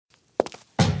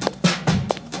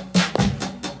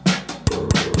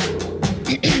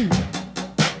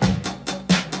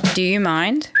Do you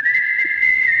mind?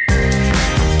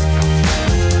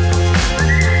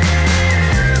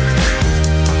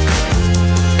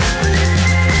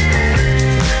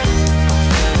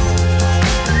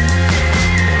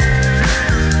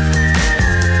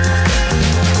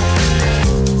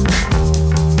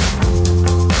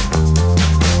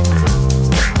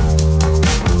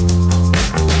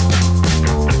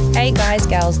 Hey guys,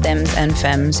 gals, thems and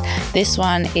femmes. This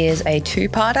one is a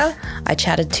two-parter. I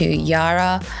chatted to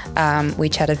Yara. We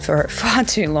chatted for far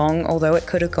too long, although it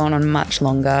could have gone on much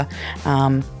longer.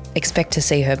 Expect to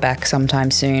see her back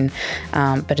sometime soon.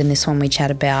 But in this one we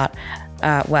chat about,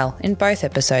 in both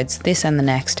episodes, this and the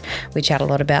next, we chat a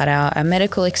lot about our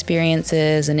medical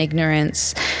experiences and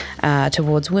ignorance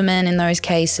towards women in those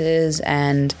cases,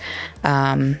 and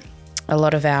a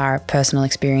lot of our personal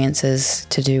experiences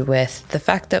to do with the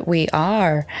fact that we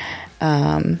are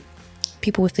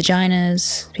people with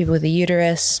vaginas, people with a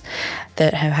uterus,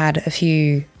 that have had a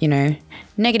few,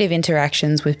 negative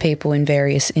interactions with people in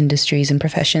various industries and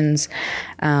professions.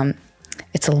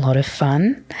 It's a lot of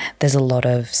fun. There's a lot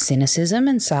of cynicism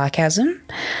and sarcasm.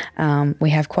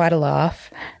 We have quite a laugh.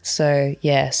 So,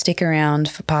 yeah, stick around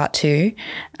for part 2,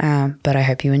 but I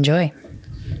hope you enjoy.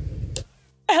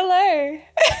 Hello.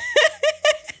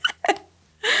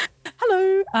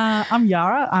 Hello, I'm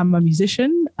Yara. I'm a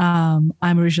musician. I'm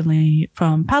originally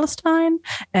from Palestine,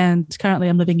 and currently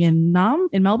I'm living in Naarm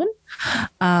in Melbourne.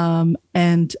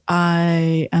 And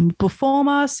I am a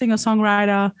performer,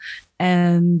 singer-songwriter,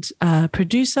 and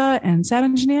producer and sound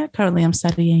engineer. Currently I'm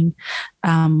studying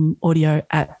audio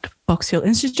at Box Hill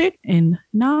Institute in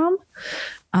Naarm.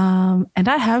 And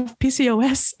I have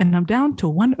PCOS, and I'm down to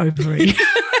 1 ovary.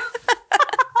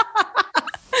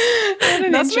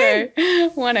 That's true.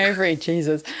 1 ovary,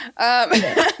 Jesus.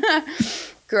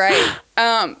 Great.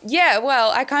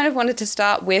 I kind of wanted to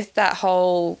start with that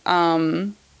whole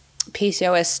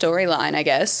PCOS storyline, I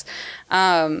guess,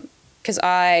 because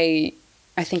I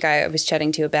think I was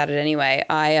chatting to you about it anyway.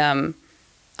 I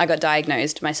got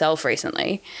diagnosed myself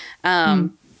recently,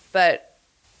 but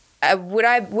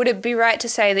would it be right to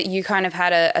say that you kind of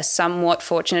had a somewhat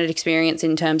fortunate experience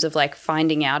in terms of like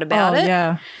finding out about it?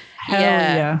 Yeah. Hell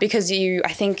yeah. Because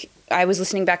I think I was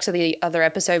listening back to the other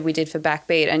episode we did for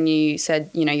Backbeat, and you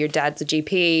said, your dad's a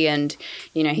GP, and,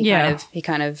 he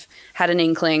kind of had an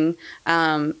inkling.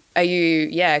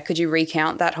 Could you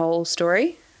recount that whole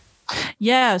story?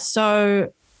 Yeah.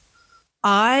 So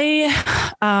I'm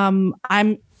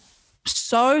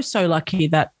so lucky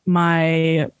that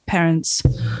my parents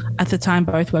at the time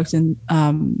both worked in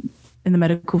the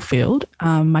medical field.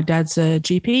 My dad's a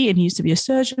GP, and he used to be a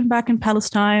surgeon back in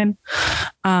Palestine.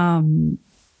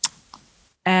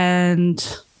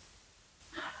 And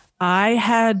I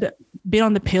had been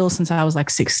on the pill since I was like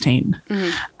 16.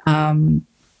 Mm-hmm.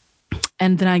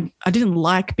 And then I didn't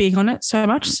like being on it so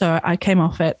much, so I came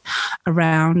off it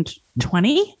around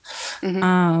 20.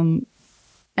 Mm-hmm.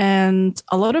 And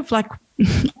a lot of like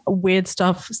weird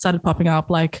stuff started popping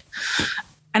up,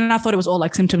 and I thought it was all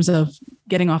like symptoms of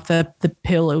getting off the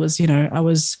pill. It was, I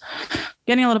was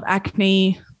getting a lot of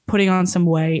acne, putting on some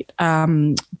weight,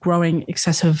 growing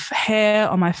excessive hair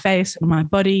on my face and my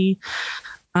body.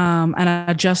 And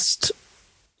I just,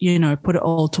 put it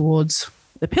all towards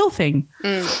the pill thing.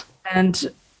 Mm.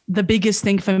 And the biggest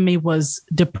thing for me was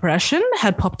depression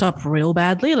had popped up real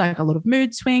badly, like a lot of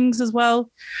mood swings as well.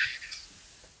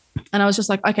 And I was just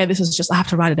like, okay, I have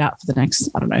to write it out for the next,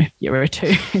 year or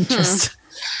two and just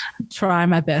try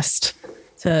my best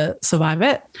to survive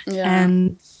it. Yeah.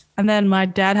 And then my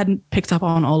dad hadn't picked up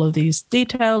on all of these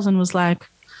details and was like,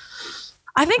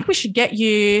 I think we should get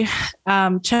you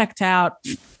checked out,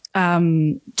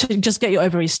 to just get your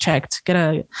ovaries checked, get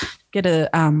an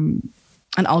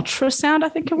ultrasound, I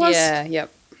think it was. Yeah,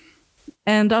 yep.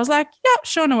 And I was like, yeah,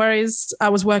 sure, no worries. I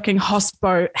was working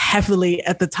hospo heavily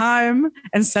at the time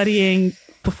and studying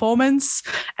performance,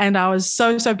 and I was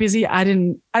so busy. I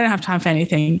didn't have time for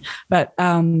anything. But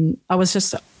I was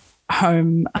just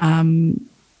home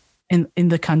in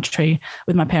the country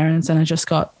with my parents, and I just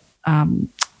got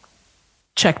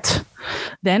checked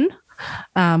then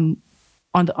on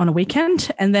a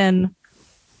weekend. And then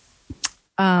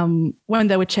when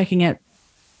they were checking it,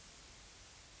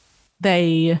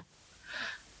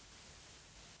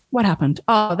 what happened?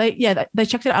 Oh, they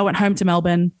checked it. I went home to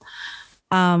Melbourne,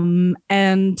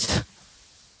 and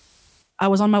I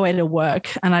was on my way to work,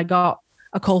 and I got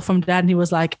a call from Dad, and he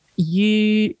was like,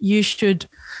 "You should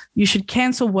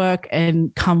cancel work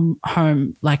and come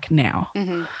home like now."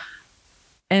 Mm-hmm.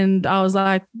 And I was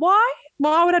like, "Why?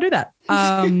 Why would I do that?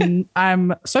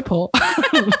 I'm so poor."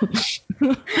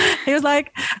 He was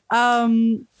like,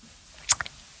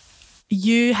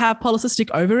 you have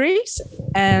polycystic ovaries,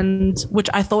 and which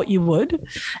I thought you would.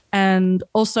 And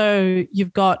also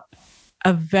you've got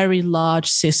a very large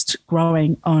cyst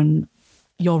growing on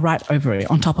your right ovary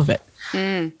on top of it.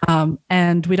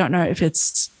 And we don't know if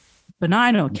it's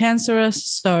benign or cancerous.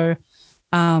 So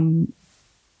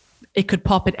it could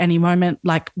pop at any moment.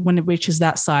 Like when it reaches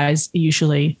that size, it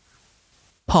usually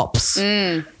pops.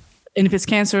 And if it's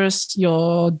cancerous,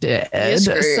 you're dead. You're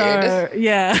screwed. So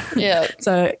yeah.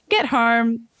 So get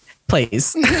home, please.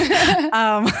 So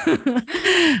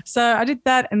I did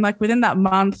that, and like within that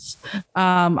month,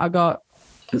 I got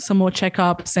some more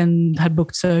checkups and had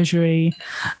booked surgery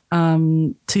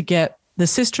to get the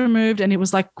cyst removed. And it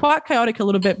was like quite chaotic a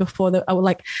little bit before the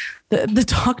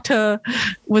doctor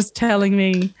was telling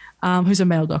me, who's a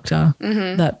male doctor,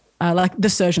 that like the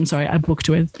surgeon, sorry, I booked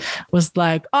with, was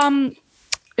like,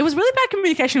 it was really bad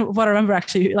communication with what I remember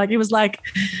actually. Like it was like,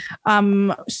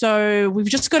 so we've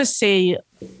just got to see,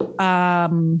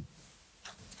 what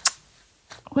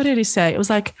did he say? It was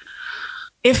like,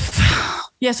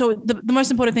 so the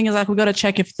most important thing is like we've got to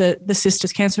check if the cyst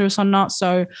is cancerous or not.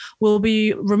 So we'll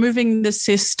be removing the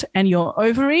cyst and your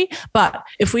ovary. But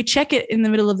if we check it in the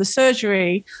middle of the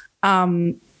surgery,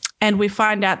 and we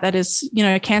find out that it's,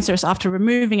 cancerous after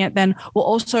removing it, then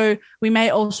we may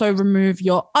also remove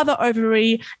your other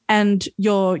ovary and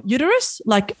your uterus,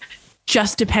 like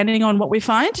just depending on what we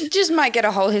find. You just might get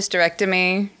a whole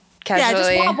hysterectomy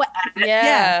casually.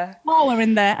 Yeah, just while we're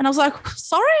in there. And I was like,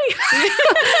 sorry.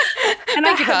 And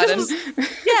beg your pardon.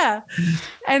 Yeah.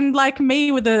 And like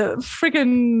me with the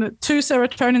friggin' 2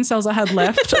 serotonin cells I had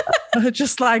left,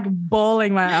 just like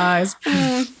bawling my eyes.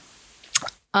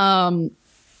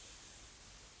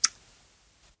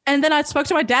 And then I spoke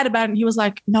to my dad about it, and he was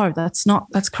like, no,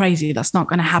 that's crazy. That's not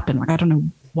going to happen. Like, I don't know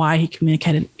why he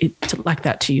communicated it like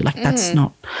that to you. Like, that's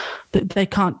not, they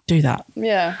can't do that.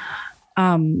 Yeah.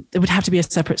 It would have to be a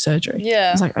separate surgery. Yeah.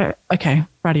 I was like, oh, okay,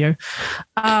 radio.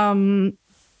 Had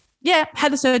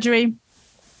the surgery.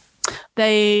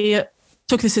 They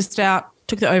took the cyst out,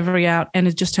 took the ovary out, and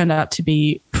it just turned out to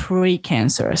be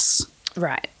precancerous.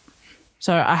 Right.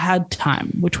 So I had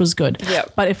time, which was good.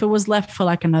 Yep. But if it was left for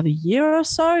like another year or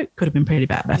so, it could have been pretty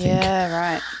bad, I think. Yeah,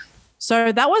 right.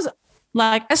 So that was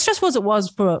like as stressful as it was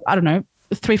for,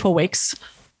 3-4 weeks.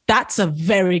 That's a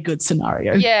very good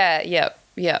scenario. Yeah, yep.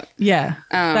 Yeah.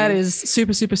 That is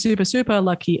super, super, super, super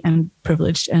lucky and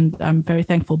privileged, and I'm very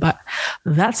thankful. But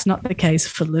that's not the case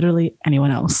for literally anyone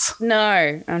else.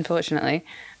 No, unfortunately.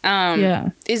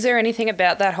 Is there anything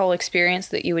about that whole experience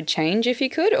that you would change if you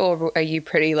could, or are you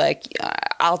pretty like,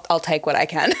 I'll take what I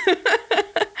can?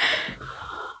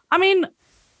 I mean,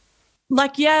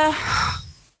 like, the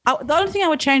only thing I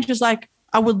would change is like,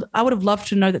 I would have loved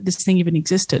to know that this thing even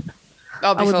existed.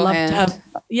 Oh, beforehand. I would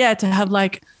love to have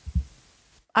like,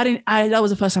 that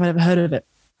was the first time I'd ever heard of it.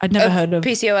 I'd never heard of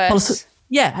PCOS.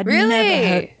 I'd really? never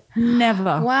heard.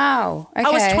 Never. Wow. Okay. I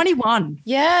was 21.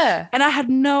 Yeah. And I had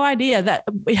no idea that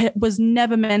it was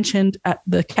never mentioned at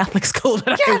the Catholic school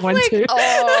that I went to.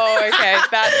 Oh, okay.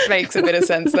 That makes a bit of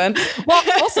sense then. Well,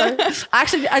 also,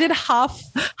 I did half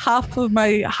of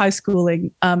my high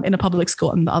schooling in a public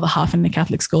school and the other half in a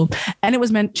Catholic school. And it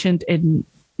was mentioned in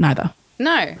neither.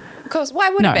 No. Of course. Why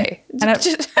would it be?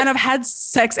 And I've had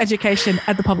sex education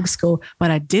at the public school,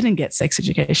 but I didn't get sex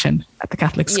education at the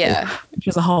Catholic school, which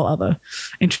was a whole other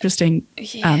interesting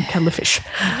kettle of fish.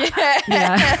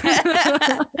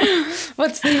 Yeah.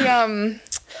 What's the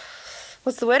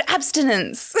word?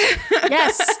 Abstinence.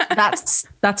 Yes,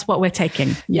 that's what we're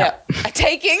taking. Yeah.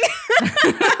 Taking?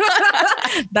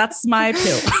 That's my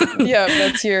pill. Yeah,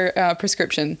 that's your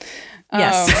prescription.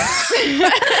 Yes.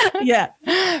 Yeah.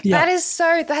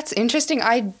 That's interesting.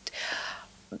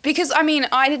 Because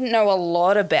I didn't know a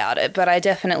lot about it, but I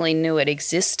definitely knew it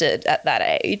existed at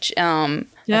that age. Like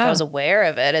I was aware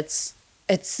of it. It's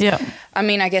I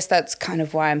mean, I guess that's kind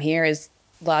of why I'm here, is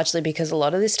largely because a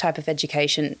lot of this type of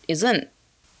education isn't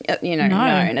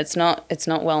known. It's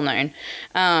not well known.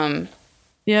 And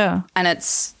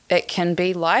it can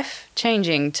be life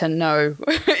changing to know,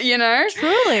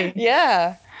 Truly.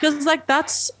 Yeah. Because like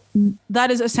that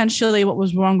is essentially what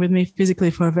was wrong with me physically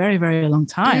for a very, very long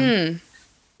time.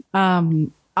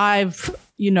 I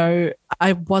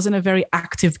wasn't a very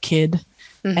active kid,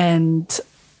 and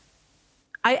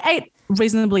I ate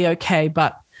reasonably okay,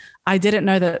 but I didn't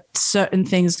know that certain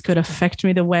things could affect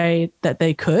me the way that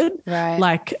they could. Right.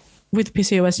 Like with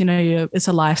PCOS, it's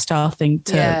a lifestyle thing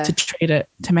to treat it,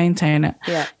 to maintain it.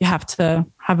 Yeah. You have to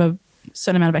have a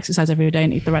certain amount of exercise every day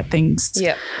and eat the right things.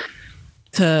 Yeah.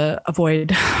 To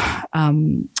avoid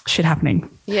shit happening.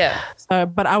 Yeah. So,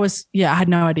 but I had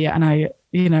no idea, and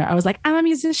I was like, I'm a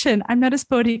musician. I'm not a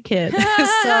sporty kid. So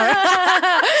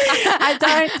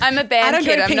I'm a band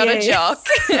kid. I'm not a jock.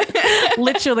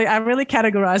 Literally, I really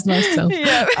categorized myself,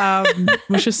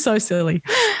 which is so silly.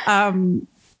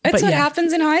 It's what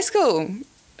happens in high school.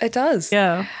 It does.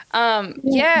 Yeah.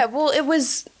 Well, it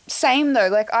was same though.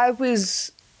 Like I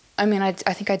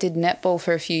think I did netball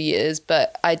for a few years,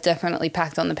 but I definitely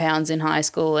packed on the pounds in high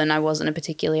school, and I wasn't a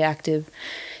particularly active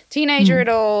teenager at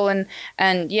all. And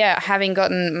having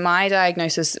gotten my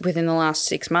diagnosis within the last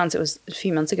 6 months, it was a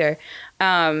few months ago,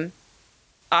 I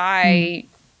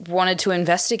wanted to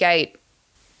investigate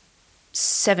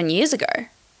 7 years ago,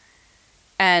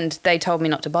 and they told me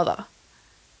not to bother.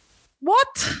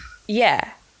 What? Yeah.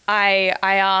 I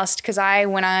asked because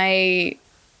when I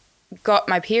got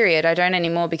my period, I don't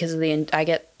anymore because of I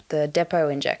get the depot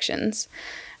injections,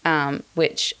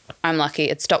 which I'm lucky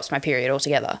it stops my period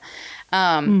altogether.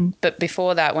 But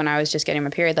before that, when I was just getting my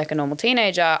period like a normal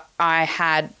teenager, I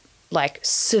had like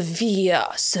severe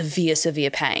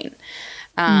pain.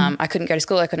 I couldn't go to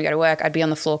school. I couldn't go to work. I'd be on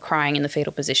the floor crying in the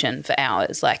fetal position for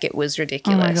hours. Like it was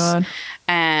ridiculous. Oh my God.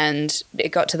 And it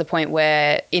got to the point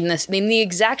where in the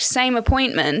exact same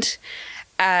appointment,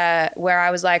 where I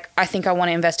was like, I think I want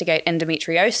to investigate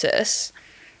endometriosis.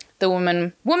 The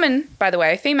woman, by the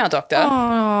way, female doctor.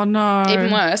 Oh no.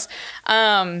 Even worse.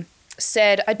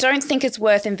 Said, I don't think it's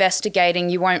worth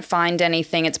investigating. You won't find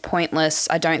anything. It's pointless.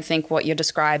 I don't think what you're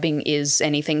describing is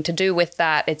anything to do with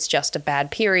that. It's just a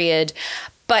bad period.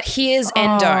 But here's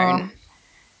endone.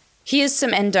 Here's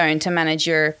some endone to manage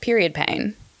your period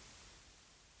pain,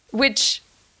 which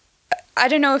I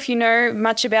don't know if you know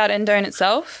much about endone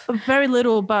itself. Very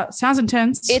little, but sounds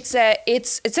intense. It's an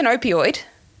opioid.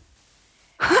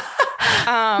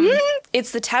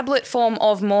 It's the tablet form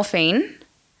of morphine.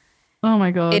 Oh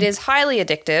my God. It is highly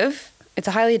addictive. It's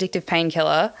a highly addictive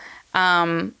painkiller.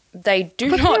 They do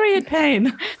for not period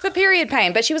pain. For period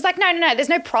pain. But she was like, no, there's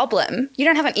no problem. You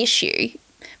don't have an issue.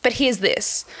 But here's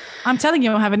this. I'm telling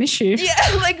you, I have an issue. Yeah,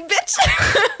 like bitch.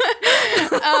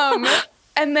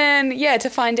 And then, to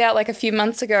find out like a few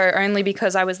months ago, only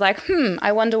because I was like,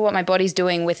 I wonder what my body's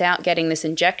doing without getting this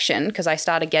injection, because I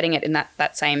started getting it in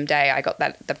that same day I got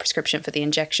the prescription for the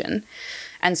injection.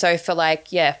 And so for I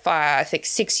think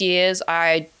 6 years,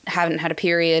 I haven't had a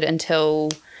period until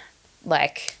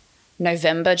like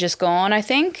November just gone, I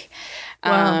think.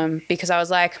 Wow. Because I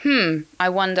was like, I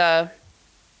wonder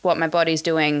what my body's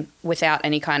doing without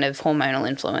any kind of hormonal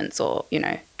influence or,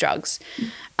 drugs.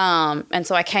 And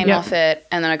so I came off it,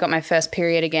 and then I got my first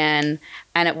period again,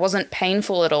 and it wasn't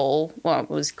painful at all. Well, it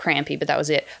was crampy, but that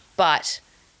was it. But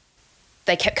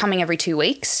they kept coming every 2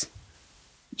 weeks.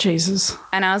 Jesus.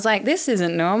 And I was like, this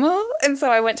isn't normal. And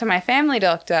so I went to my family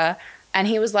doctor, and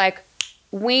he was like,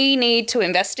 we need to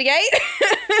investigate.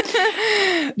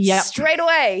 Yeah. Straight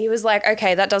away. He was like,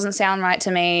 okay, that doesn't sound right to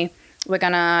me.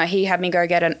 He had me go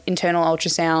get an internal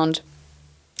ultrasound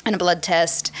and a blood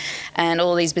test and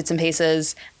all these bits and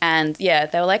pieces. And they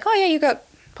were like, oh yeah, you got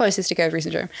polycystic ovary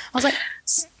syndrome. I was like,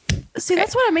 see,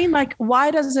 that's what I mean. Like,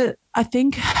 why does it, I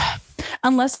think,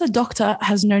 unless the doctor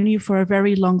has known you for a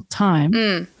very long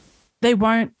time, they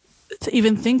won't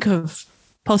even think of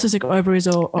polycystic ovaries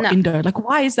or endo. Like,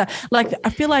 why is that? Like, I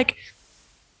feel like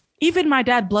even my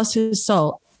dad, bless his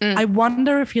soul, I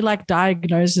wonder if he like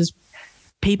diagnoses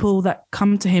people that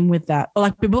come to him with that, or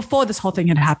like before this whole thing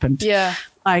had happened. Yeah.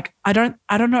 Like, I don't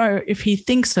know if he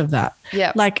thinks of that.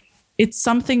 Yeah. Like, it's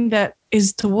something that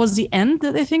is towards the end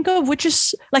that they think of, which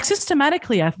is like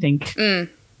systematically, I think.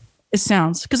 It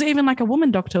sounds, because even like a woman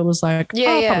doctor was like,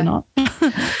 probably not.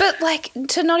 But like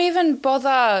to not even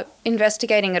bother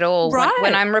investigating at all. Right.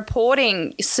 When I'm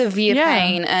reporting severe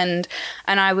pain and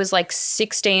I was like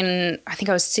 16, I think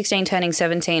I was 16 turning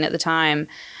 17 at the time.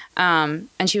 And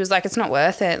she was like, it's not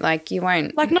worth it. Like you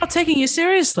won't. Like not taking you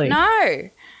seriously. No.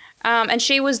 And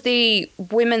she was the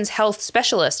women's health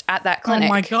specialist at that clinic.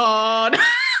 Oh my God.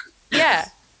 Yeah.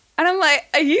 And I'm like,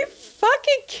 are you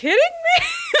fucking kidding me?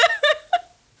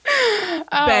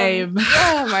 Babe.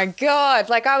 Oh my God.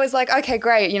 Like I was like, okay,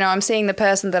 great. I'm seeing the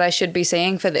person that I should be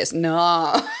seeing for this.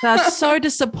 No. That's so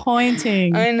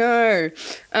disappointing. I know.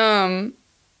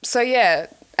 So yeah.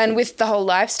 And with the whole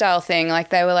lifestyle thing, like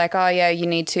they were like, oh yeah, you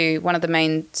need to, one of the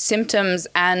main symptoms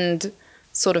and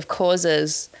sort of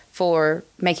causes for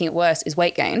making it worse is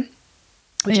weight gain,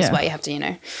 which is why you have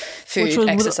to, food,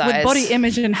 exercise. With body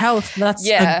image and health, that's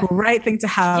a great thing to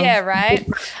have. Yeah, right?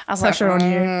 I was pressure like,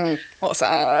 on you.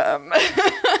 Awesome.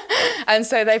 And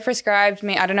so they prescribed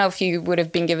me, I don't know if you would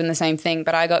have been given the same thing,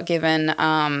 but I got given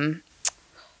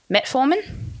metformin.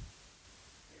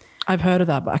 I've heard of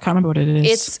that, but I can't remember what it is.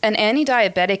 It's an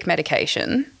anti-diabetic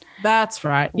medication. That's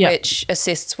right. Yeah. which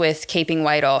assists with keeping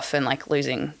weight off and like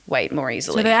losing weight more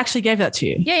easily. So they actually gave that to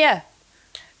you? Yeah.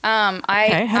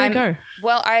 Okay, how did it go?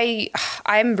 Well,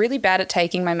 I'm really bad at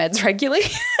taking my meds regularly.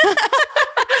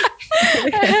 I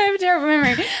have a terrible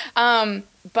memory.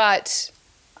 But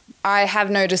I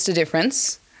have noticed a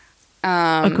difference.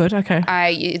 Good. Okay.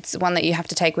 It's one that you have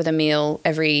to take with a meal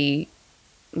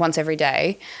once every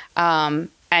day.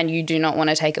 And you do not want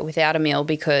to take it without a meal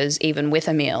because even with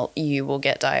a meal, you will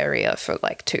get diarrhea for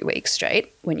like 2 weeks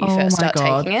straight when you first start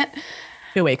taking it.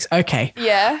 2 weeks. Okay.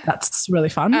 Yeah. That's really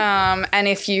fun. And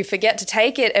if you forget to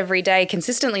take it every day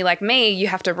consistently like me, you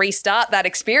have to restart that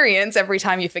experience every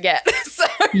time you forget. So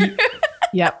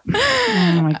yep.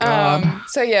 Oh my God.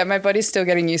 So yeah, my body's still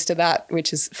getting used to that,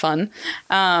 which is fun.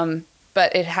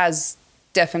 But it has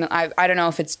definitely, I don't know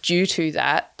if it's due to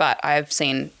that, but I've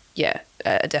seen,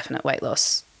 a definite weight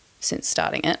loss since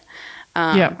starting it.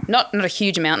 Not a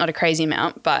huge amount, not a crazy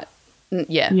amount, but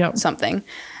something.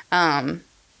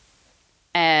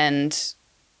 And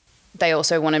they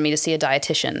also wanted me to see a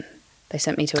dietitian. They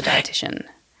sent me to a dietitian.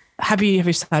 Have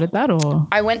you started that or?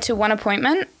 I went to one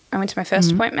appointment. I went to my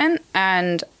first appointment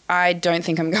and I don't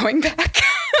think I'm going back.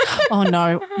 Oh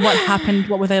no. What happened?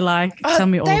 What were they like? Tell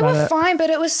me all about it. They were fine, but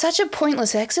it was such a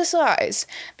pointless exercise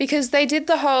because they did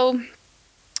the whole,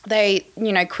 they,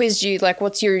 quizzed you like,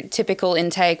 what's your typical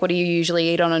intake? What do you usually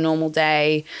eat on a normal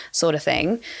day sort of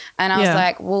thing? And I was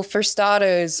like, well, for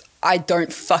starters, I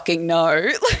don't fucking know.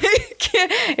 Like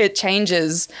it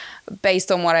changes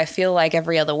based on what I feel like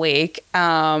every other week.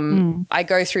 I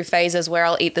go through phases where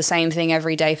I'll eat the same thing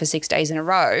every day for 6 days in a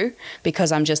row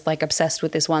because I'm just like obsessed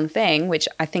with this one thing, which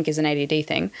I think is an ADD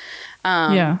thing.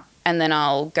 And then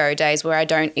I'll go days where I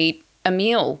don't eat a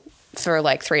meal for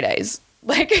like 3 days.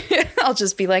 Like I'll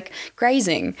just be like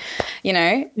grazing,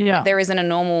 There isn't a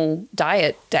normal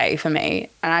diet day for me.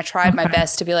 And I tried my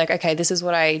best to be like, okay, this is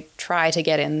what I try to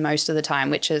get in most of the time,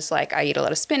 which is like I eat a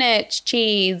lot of spinach,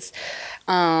 cheese.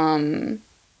 I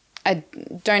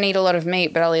don't eat a lot of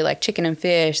meat, but I'll eat like chicken and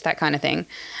fish, that kind of thing.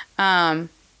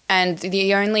 And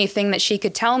the only thing that she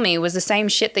could tell me was the same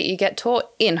shit that you get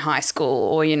taught in high school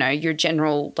or, your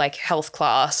general like health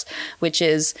class, which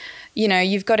is,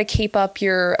 you've got to keep up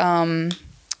your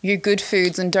good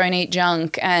foods and don't eat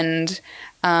junk. And,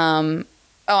 the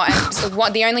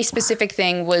only specific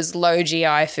thing was low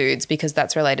GI foods because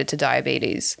that's related to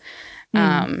diabetes.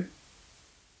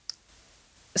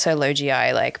 So low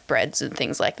GI, like breads and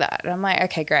things like that. And I'm like,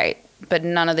 okay, great. But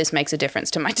none of this makes a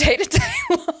difference to my day-to-day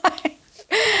life.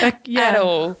 At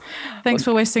all. Thanks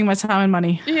for wasting my time and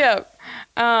money. Yeah.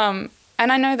 And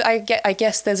I know that I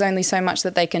guess there's only so much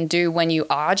that they can do when you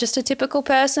are just a typical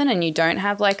person and you don't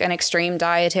have like an extreme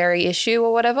dietary issue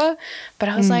or whatever. But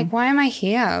I was like, why am I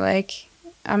here? Like,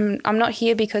 I'm not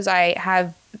here because I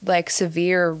have like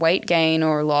severe weight gain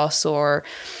or loss or,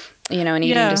 an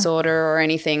eating disorder or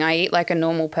anything. I eat like a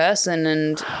normal person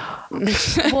and.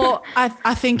 Well,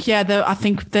 I think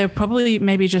they're probably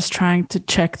maybe just trying to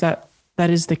check that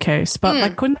is the case. But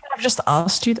like, couldn't they have just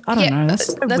asked you? I don't know. That's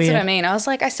so weird. What I mean. I was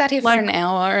like, I sat here for an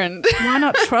hour and. Why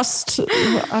not trust?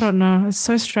 I don't know. It's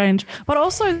so strange. But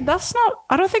also I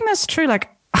don't think that's true. Like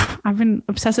I've been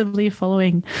obsessively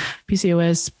following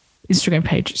PCOS Instagram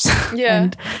pages. Yeah.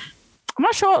 And I'm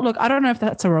not sure. Look, I don't know if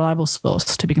that's a reliable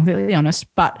source, to be completely honest,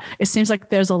 but it seems like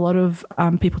there's a lot of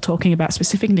people talking about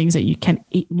specific things that you can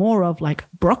eat more of, like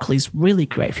broccoli is really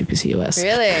great for PCOS.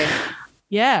 Really?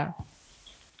 Yeah.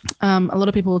 A lot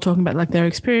of people are talking about like their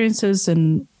experiences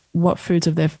and what foods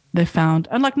have they found,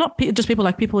 and like not just people,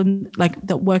 like people in like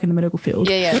that work in the medical field,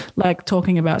 like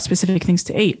talking about specific things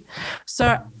to eat.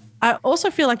 So I also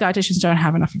feel like dietitians don't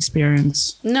have enough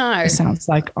experience. No, it sounds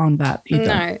like on that either.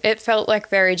 No, it felt like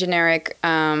very generic,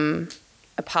 a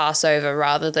Passover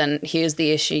rather than here's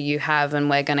the issue you have and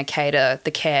we're going to cater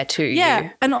the care to you. Yeah,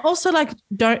 and also like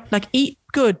don't like eat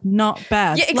good, not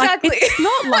bad. Yeah, exactly. Like, it's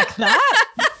not like that.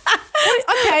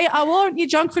 Okay, I won't eat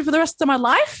junk food for the rest of my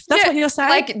life. That's what you're saying.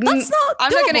 Like, that's not.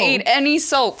 I'm not going to eat any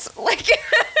salt. Like,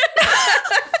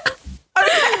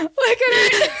 that's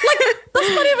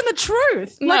not even the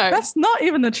truth. No, like, that's not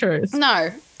even the truth.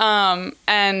 No.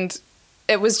 And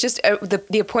it was just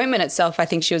the appointment itself. I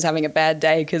think she was having a bad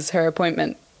day because her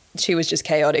appointment, she was just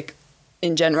chaotic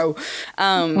in general.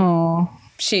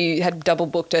 She had double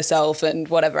booked herself and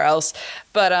whatever else.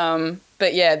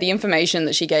 But yeah, the information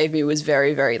that she gave me was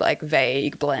very, very like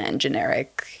vague, bland,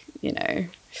 generic, And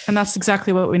that's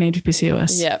exactly what we need for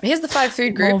PCOS. Yeah. Here's the 5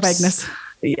 food groups. More vagueness.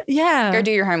 Yeah. Go do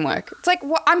your homework. It's like,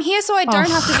 I'm here so I don't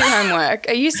have to do homework.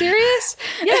 Are you serious?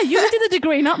 Yeah, you did the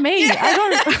degree, not me. I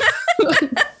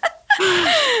don't.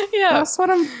 Yeah. That's what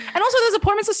I'm. And also, those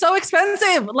appointments are so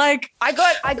expensive. Like, I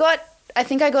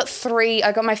think I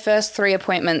got my first 3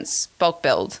 appointments bulk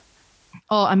billed.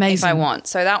 Oh, amazing. If I want.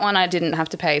 So that one I didn't have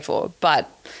to pay for. But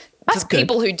that's for good.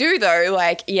 people who do though,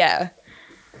 like, yeah.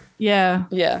 Yeah.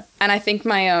 Yeah. And I think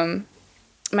my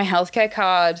healthcare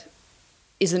card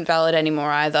isn't valid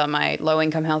anymore either, my low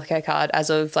income healthcare card, as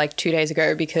of like 2 days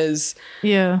ago, because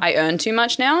I earn too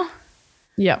much now.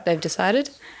 Yeah. They've decided.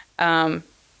 And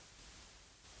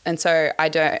so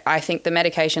I think the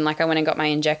medication, like I went and got my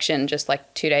injection just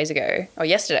like 2 days ago or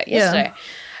yesterday.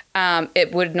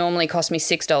 It would normally cost me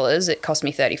 $6. It cost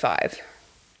me $35.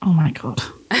 Oh my God.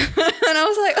 And I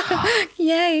was like,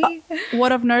 yay.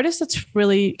 What I've noticed, it's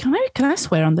really, can I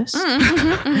swear on this?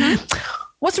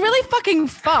 What's really fucking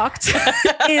fucked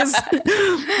is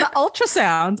the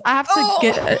ultrasound. I have to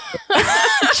get a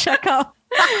checkup,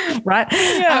 right?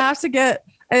 Yeah. I have to get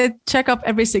a checkup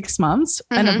every 6 months,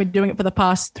 and I've been doing it for the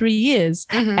past 3 years.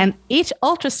 And each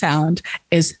ultrasound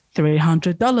is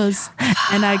 $300,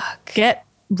 and I get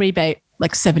rebate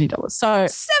like $70. So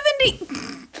 70.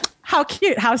 How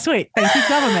cute! How sweet! Thank you,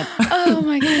 government. Oh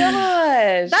my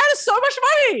God, that is so much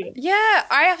money. Yeah,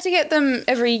 I have to get them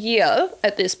every year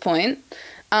at this point.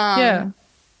 And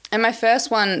my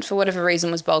first one, for whatever reason,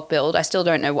 was bulk billed. I still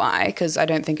don't know why, because I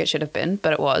don't think it should have been,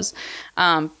 but it was.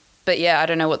 But yeah, I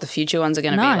don't know what the future ones are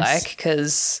going to be like,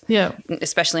 because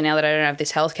especially now that I don't have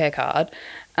this healthcare card.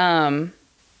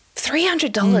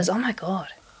 $300. Oh my God.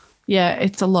 Yeah,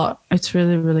 it's a lot. It's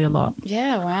really, really a lot.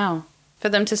 Yeah, wow. For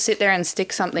them to sit there and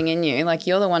stick something in you, like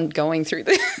you're the one going through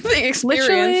the experience.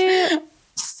 Literally,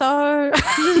 so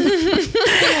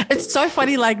it's so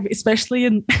funny, like especially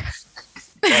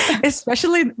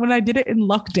when I did it in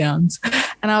lockdowns,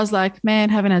 and I was like, man,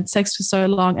 haven't had sex for so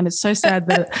long, and it's so sad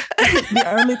that the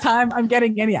only time I'm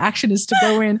getting any action is to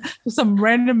go in for some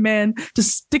random man to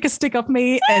stick a stick up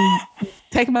me and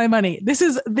take my money. This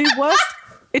is the worst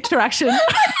interaction.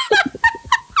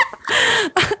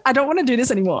 I don't want to do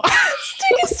this anymore.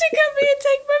 Stick a stick at me and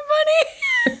take my money.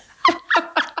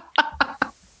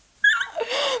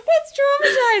 That's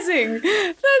traumatizing.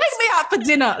 Take me out for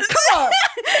dinner. Come on.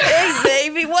 Hey,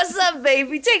 baby. What's up,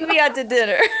 baby? Take me out to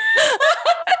dinner.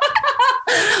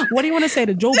 What do you want to say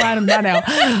to Joe Biden right now?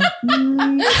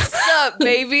 What's up,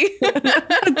 baby?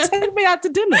 Take me out to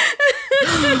dinner.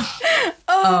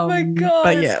 Oh, my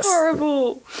God. It's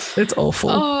horrible. It's awful.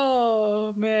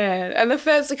 Oh, man. And the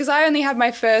first, because I only had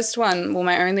my first one, well,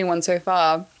 my only one so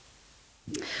far,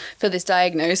 for this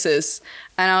diagnosis.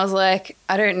 And I was like,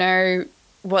 I don't know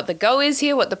what the go is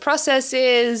here, what the process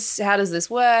is, how does this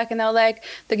work? And they were like,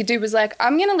 the dude was like,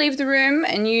 I'm going to leave the room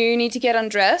and you need to get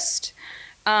undressed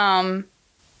and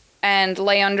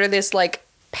lay under this like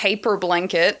paper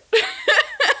blanket.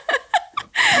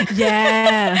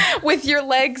 Yeah. With your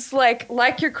legs like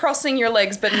you're crossing your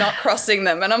legs but not crossing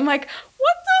them. And I'm like,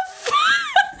 what the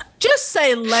fuck? Just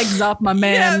say legs up, my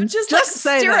man. Yeah, just like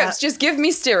say stirrups. That. Just give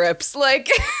me stirrups.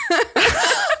 Like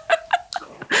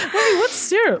Wait, what's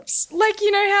stirrups? Like,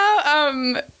 you know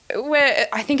how where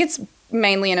I think it's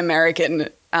mainly in American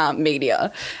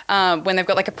media, when they've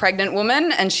got like a pregnant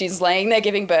woman and she's laying there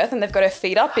giving birth and they've got her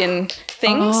feet up in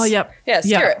things. Oh, yep. Yeah,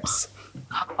 stirrups. Yep.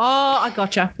 Oh, I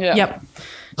gotcha. Yeah. Yep.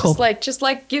 Cool. Just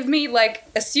like give me like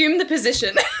assume the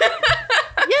position.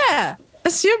 Yeah.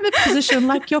 Assume the position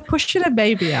like you're pushing a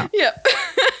baby out. Yeah.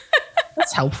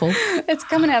 That's helpful. It's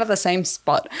coming out of the same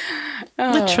spot.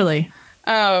 Literally.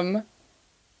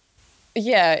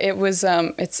 Yeah, it was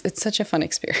it's such a fun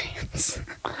experience.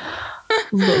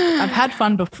 Look, I've had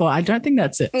fun before. I don't think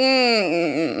that's it.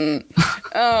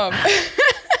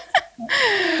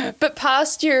 But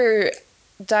past your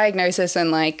diagnosis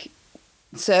and like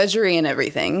surgery and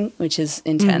everything, which is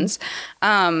intense,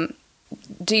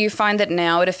 do you find that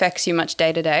now it affects you much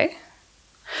day to day?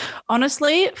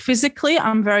 Honestly, physically,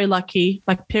 I'm very lucky.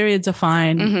 Like periods are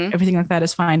fine. Everything like that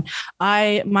is fine.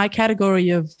 My category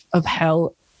of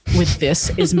hell with this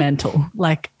is mental.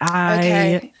 Like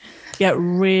I get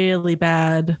really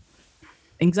bad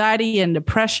anxiety and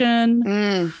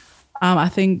depression. I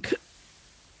think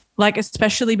like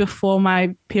especially before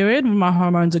my period when my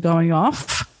hormones are going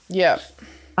off. Yeah.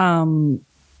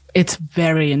 It's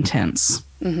very intense.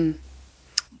 So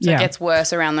it gets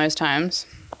worse around those times.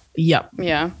 Yep.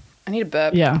 Yeah. I need a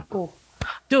burp. Yeah. Ooh.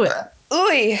 Do it. Ooh.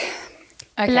 Okay.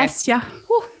 Bless ya.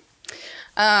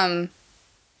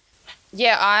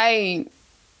 Yeah,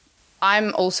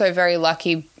 I'm also very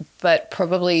lucky, but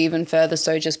probably even further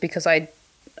so just because I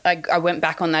went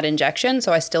back on that injection,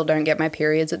 so I still don't get my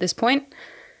periods at this point.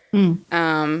 And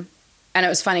it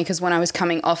was funny because when I was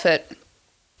coming off it,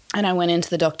 And I went into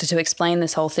the doctor to explain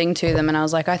this whole thing to them. And I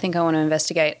was like, I think I want to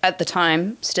investigate, at the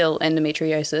time, still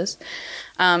endometriosis.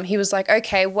 He was like,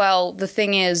 okay, well, the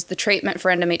thing is, the treatment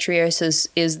for endometriosis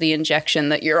is the injection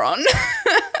that you're on.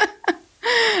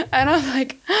 And I'm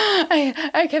like,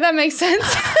 okay, that makes sense.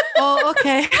 Oh,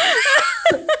 okay.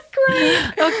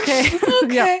 Great.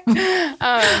 Okay.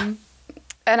 Yeah.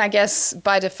 And I guess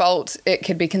by default, it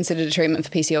could be considered a treatment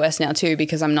for PCOS now too,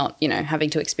 because I'm not, having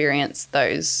to experience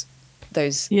those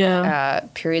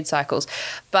period cycles.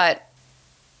 But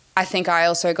I think I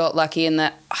also got lucky in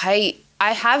that I've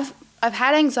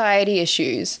had anxiety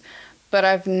issues, but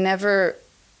I've never,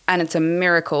 and it's a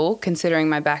miracle considering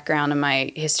my background and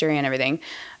my history and everything,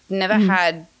 never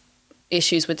had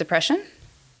issues with depression.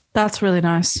 That's really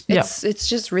nice. It's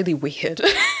just really weird.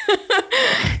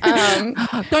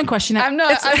 Don't question it. I'm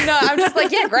not. I'm just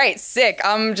like, yeah, great, sick.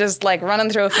 I'm just like running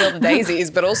through a field of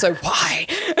daisies, but also why?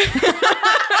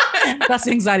 That's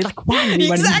anxiety. Like, why?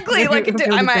 Exactly. Like,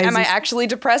 am I actually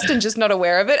depressed and just not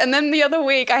aware of it? And then the other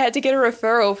week I had to get a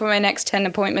referral for my next 10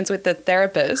 appointments with the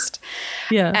therapist.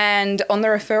 Yeah. And on the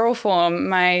referral form,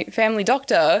 my family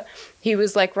doctor, he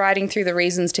was like writing through the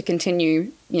reasons to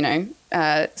continue,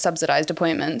 subsidized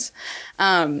appointments.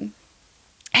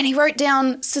 And he wrote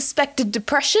down suspected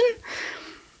depression.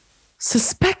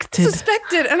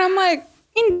 Suspected. And I'm like,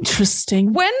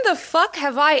 interesting. When the fuck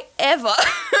have I ever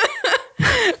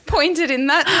pointed in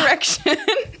that direction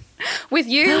with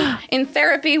you in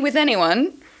therapy with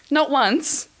anyone? Not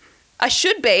once. I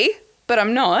should be, but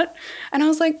I'm not. And I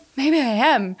was like, maybe I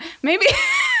am. Maybe.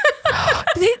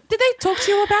 Did they talk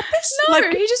to you about this? No,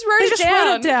 he just wrote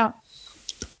it down.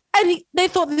 And they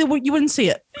thought that you wouldn't see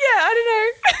it. Yeah, I don't know.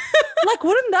 Like,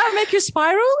 wouldn't that make you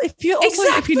spiral? If you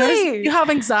notice you have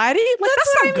anxiety, like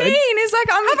that's not good. It's like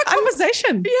have a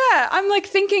conversation. Yeah, I'm like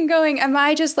thinking, going, am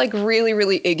I just like really,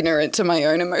 really ignorant to my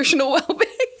own emotional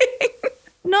well-being?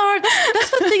 No,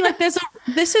 that's the thing. Like,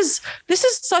 this is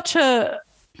such a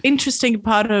interesting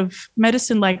part of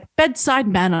medicine, like bedside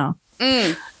manner.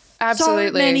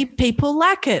 Absolutely. So many people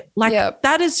lack it. Like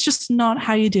that is just not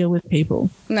how you deal with people.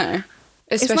 No.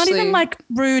 It's not even like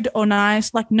rude or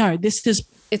nice. Like, no, this is,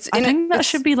 I think that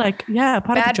should be like,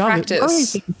 part of the job.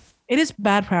 Practice. It is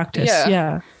bad practice.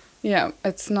 Yeah.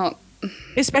 It's not.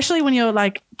 Especially when you're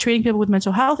like treating people with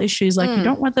mental health issues, like you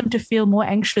don't want them to feel more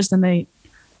anxious than they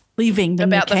leaving than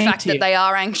about they the came fact to that you. they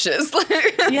are anxious.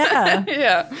 Yeah.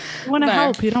 Yeah. You want to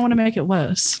help. You don't want to make it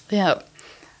worse. Yeah.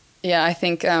 Yeah. I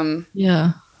think,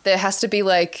 there has to be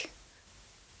like,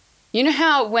 you know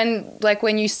how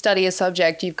when you study a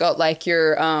subject, you've got like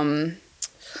your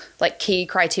like key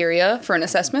criteria for an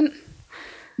assessment?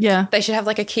 Yeah. They should have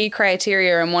like a key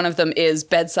criteria, and one of them is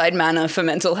bedside manner for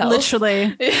mental health.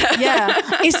 Literally. Yeah.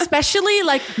 Especially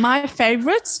like my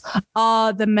favorites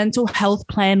are the mental health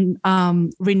plan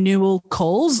renewal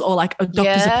calls or like a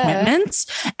doctor's appointments,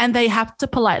 and they have to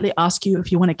politely ask you if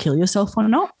you want to kill yourself or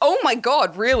not. Oh my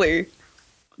God, really?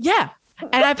 Yeah.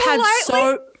 And I've had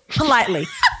so politely.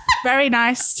 Very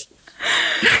nice.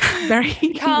 Very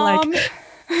calm. Like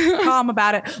calm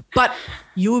about it. But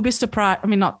you will be surprised. I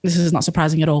mean, this is not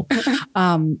surprising at all.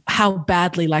 How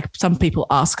badly like some people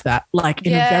ask that, like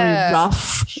in a very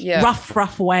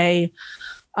rough way.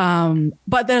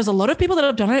 But there's a lot of people that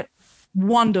have done it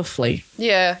wonderfully.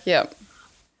 Yeah.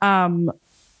 But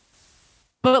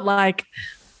like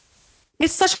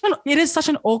it is such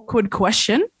an awkward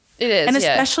question. It is. And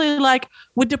especially like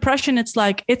with depression, it's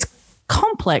like it's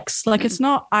complex. Like it's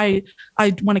not I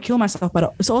want to kill myself,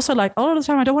 but it's also like all of the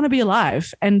time I don't want to be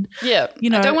alive. And I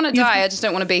don't want to die. I just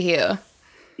don't want to be here.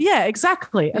 Yeah,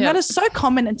 exactly. And that is so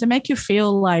common, and to make you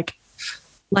feel like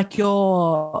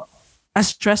you're a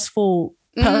stressful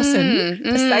person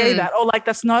to say that, or like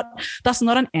that's not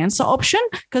an answer option.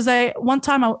 Because one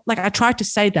time I tried to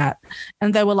say that,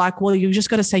 and they were like, well, you just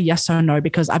got to say yes or no,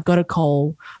 because I've got to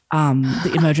call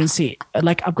the emergency,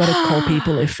 like I've got to call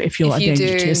people if you're a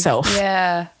danger to yourself.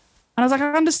 Yeah. And I was like,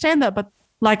 I understand that, but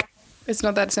like it's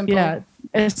not that simple. Yeah,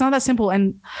 it's not that simple.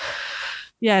 And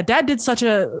yeah, Dad did such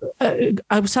I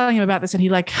was telling him about this, and he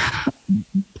like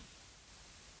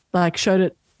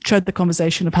showed the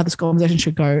conversation of how this conversation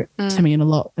should go to me in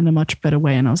a much better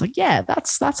way. And I was like, yeah,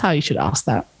 that's how you should ask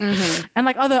that. And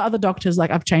like other doctors,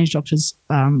 like I've changed doctors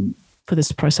for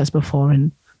this process before,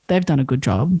 and they've done a good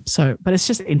job. So, but it's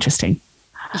just interesting.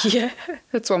 Yeah,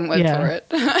 that's one word for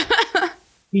it.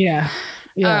 Yeah.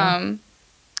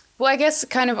 Well, I guess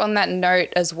kind of on that note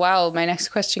as well, my next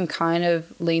question kind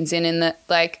of leans in that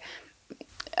like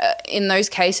in those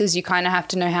cases, you kind of have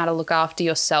to know how to look after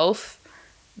yourself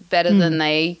better than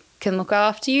they can look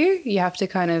after you. You have to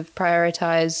kind of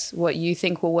prioritize what you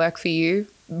think will work for you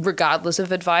regardless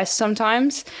of advice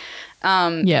sometimes.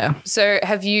 Yeah. So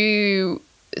have you,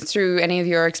 through any of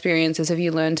your experiences, have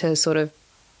you learned to sort of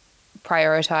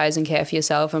prioritize and care for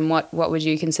yourself? And what would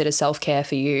you consider self-care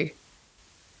for you?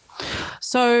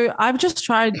 So I've just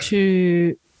tried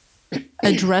to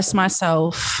address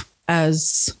myself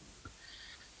as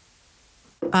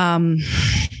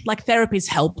like therapy's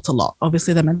helped a lot.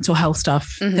 Obviously the mental health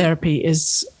stuff, therapy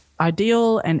is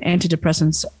ideal, and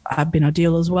antidepressants have been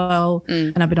ideal as well.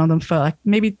 And I've been on them for like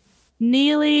maybe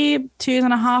nearly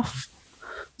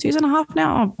 2.5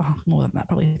 now. Oh, more than that,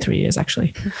 probably 3 years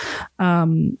actually.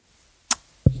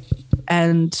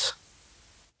 And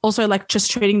also like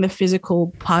just treating the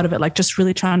physical part of it, like just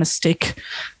really trying to stick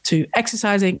to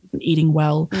exercising and eating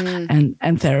well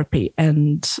and therapy,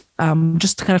 and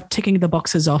just kind of ticking the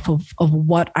boxes off of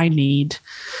what I need.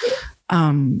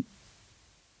 And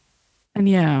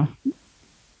yeah,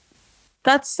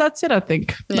 that's it. I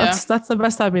think that's the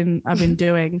best I've been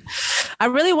doing. I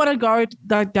really want to go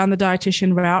down the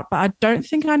dietitian route, but I don't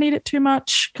think I need it too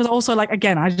much, because also like,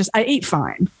 again, I eat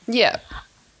fine. Yeah.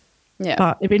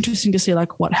 But it'd be interesting to see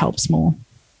like what helps more.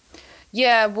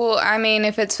 Yeah, well, I mean,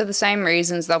 if it's for the same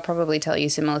reasons, they'll probably tell you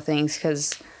similar things,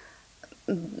 because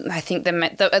I think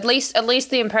at least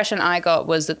the impression I got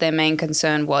was that their main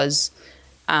concern was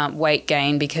weight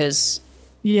gain, because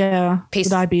the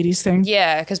diabetes thing.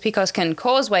 Yeah, because PCOS can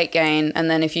cause weight gain, and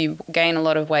then if you gain a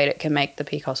lot of weight, it can make the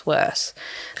PCOS worse.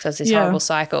 So it's this horrible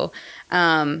cycle.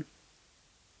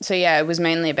 So yeah, it was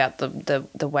mainly about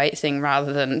the weight thing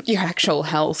rather than your actual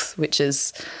health, which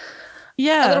is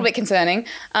a little bit concerning.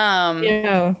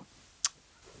 I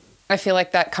feel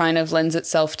like that kind of lends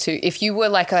itself to, if you were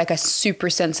like a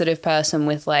super sensitive person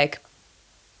with like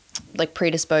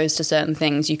predisposed to certain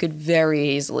things, you could very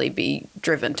easily be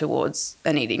driven towards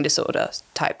an eating disorder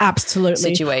type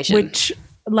situation. Which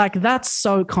like that's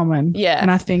so common. Yeah.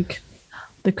 And I think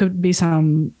there could be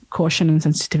some caution and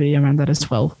sensitivity around that as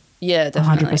well. Yeah,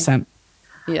 definitely. 100%.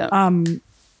 Yeah.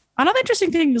 Another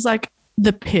interesting thing is like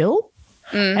the pill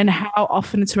and how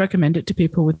often it's recommended to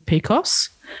people with PCOS,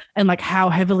 and like how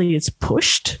heavily it's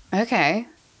pushed. Okay.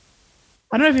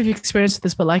 I don't know if you've experienced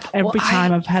this, but like every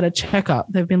time I've had a checkup,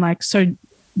 they've been like, so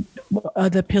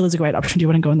the pill is a great option. Do you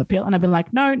want to go on the pill? And I've been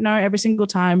like, no, every single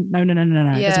time. No.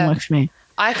 Yeah. It doesn't work for me.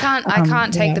 I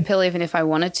can't take the pill even if I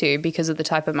wanted to, because of the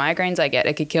type of migraines I get.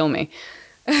 It could kill me.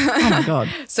 Oh my God.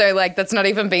 So like that's not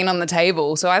even been on the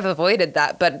table. So I've avoided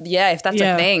that. But yeah, if that's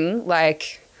a thing,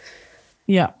 like,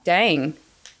 dang,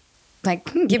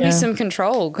 like give me some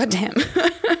control. Goddamn.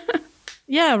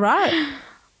 Yeah, right.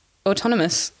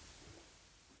 Autonomous.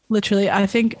 Literally, I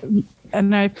think,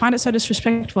 and I find it so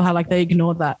disrespectful how like they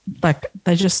ignore that. Like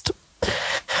they just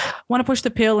want to push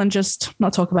the pill and just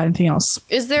not talk about anything else.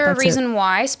 Is there a reason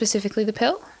why specifically the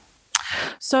pill?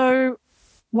 So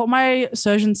what my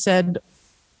surgeon said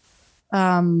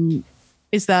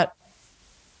is that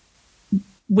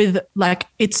with like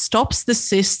it stops the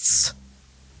cysts,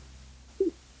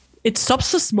 it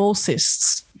stops the small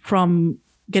cysts from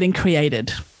getting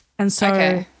created. And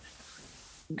so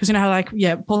because you know how like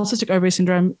polycystic ovary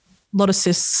syndrome, a lot of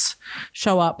cysts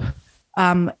show up,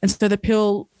 and so the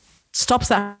pill stops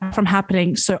that from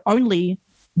happening, so only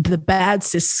the bad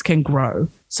cysts can grow.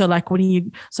 So like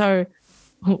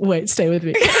wait, stay with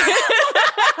me.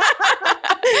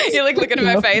 You're like looking at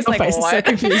my face like, face what? Is so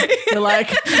confused. You're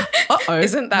like, uh-oh.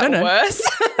 Isn't that worse?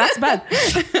 That's bad.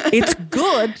 It's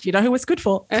good. You know who it's good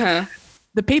for?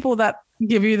 The people that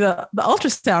give you the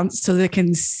ultrasound so they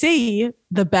can see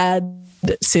the bad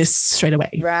cysts straight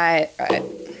away. Right.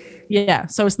 Yeah.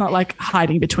 So it's not like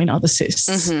hiding between other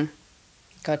cysts.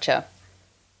 Gotcha.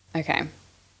 Okay.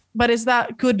 But is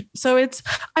that good? So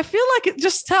I feel like it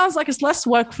just sounds like it's less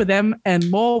work for them and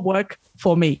more work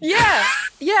for me. Yeah.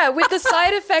 Yeah. With the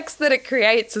side effects that it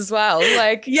creates as well.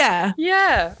 Like, yeah.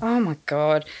 Oh my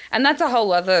God. And that's a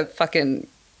whole other fucking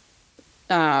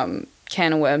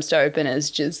can of worms to open,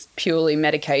 is just purely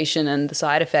medication and the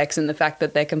side effects and the fact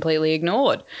that they're completely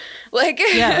ignored. Like,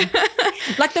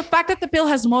 like the fact that the pill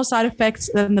has more side effects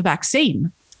than the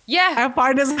vaccine. Yeah. I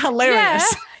find is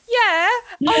hilarious. Yeah.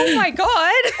 Oh my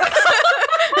God.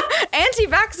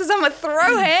 Anti-vaxxers, I'm going to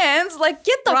throw hands. Like,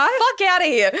 get the fuck out of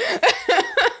here.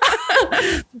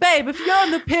 Babe, if you're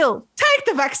on the pill, take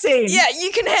the vaccine. Yeah,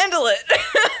 you can handle it.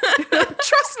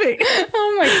 Trust me.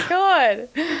 Oh my God.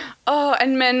 Oh,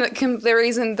 and men,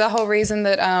 the whole reason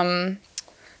that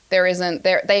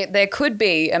there could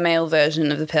be a male version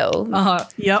of the pill.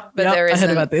 Yep. But there isn't. I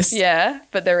heard about this. Yeah,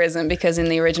 but there isn't, because in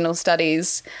the original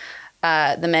studies,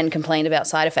 the men complained about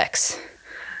side effects,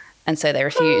 and so they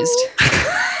refused.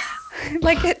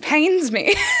 Like, it pains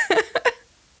me.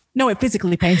 No, it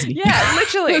physically pains me. Yeah,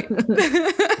 literally.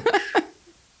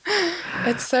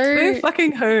 It's so Who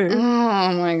fucking who?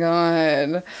 Oh my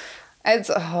God. It's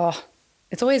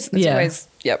always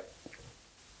yep.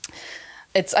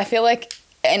 I feel like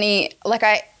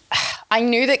I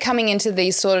knew that coming into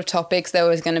these sort of topics there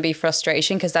was going to be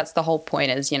frustration, because that's the whole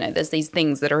point is, there's these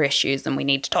things that are issues and we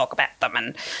need to talk about them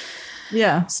and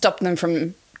stop them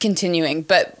from continuing.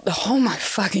 But oh my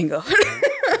fucking God.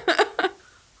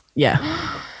 Yeah.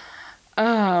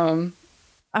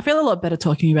 I feel a lot better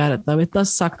talking about it though. It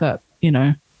does suck that,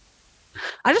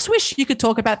 I just wish you could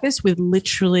talk about this with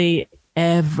literally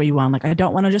everyone. Like, I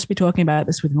don't want to just be talking about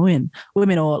this with women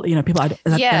or, people that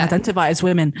identify as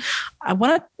women. I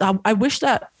wish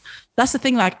that's the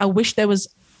thing. Like, I wish there was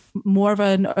more of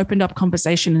an opened up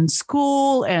conversation in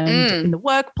school and in the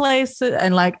workplace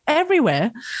and like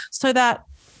everywhere, so that,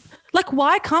 like,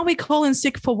 why can't we call in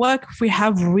sick for work if we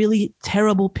have really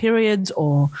terrible periods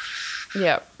or,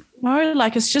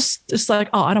 like, it's like,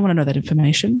 oh, I don't want to know that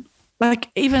information. Like,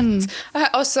 even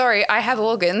sorry, I have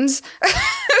organs.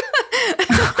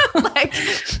 Like,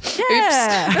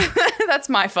 oops, that's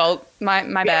my fault.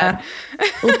 My bad.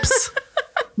 Oops,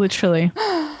 literally.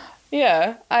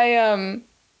 Yeah,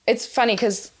 it's funny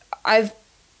because I've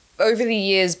over the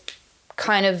years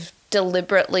kind of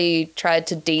deliberately tried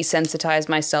to desensitize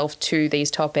myself to these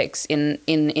topics in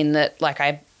that, like,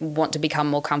 I want to become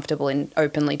more comfortable in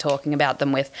openly talking about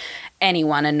them with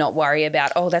anyone and not worry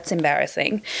about, oh, that's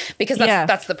embarrassing, because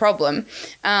that's the problem.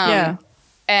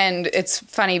 And it's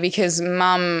funny because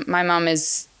my mum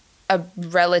is a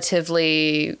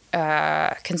relatively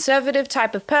conservative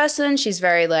type of person. She's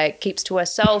very, like, keeps to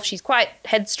herself. She's quite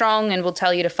headstrong and will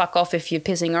tell you to fuck off if you're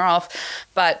pissing her off.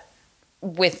 But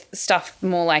with stuff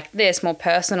more like this, more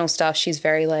personal stuff, she's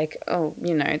very like, oh,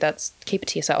 that's, keep it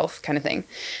to yourself kind of thing.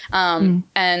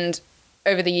 And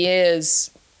over the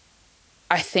years,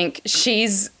 I think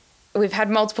we've had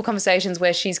multiple conversations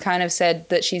where she's kind of said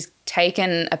that she's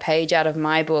taken a page out of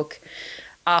my book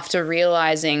after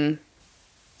realizing,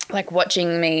 like,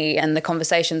 watching me and the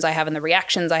conversations I have and the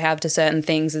reactions I have to certain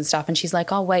things and stuff. And she's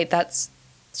like, oh, wait,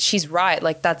 she's right.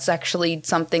 Like, that's actually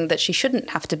something that she shouldn't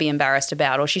have to be embarrassed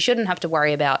about, or she shouldn't have to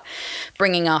worry about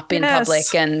bringing up in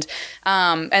public. And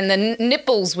the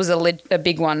nipples was a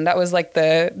big one. That was like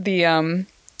the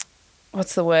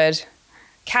what's the word?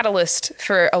 Catalyst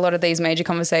for a lot of these major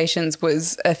conversations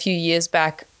was a few years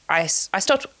back. I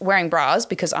stopped wearing bras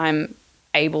because I'm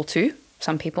able to.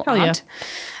 Some people aren't.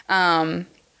 Yeah.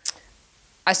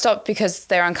 I stopped because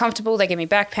they're uncomfortable. They give me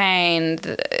back pain.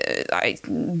 I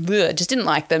just didn't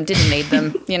like them, didn't need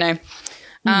them,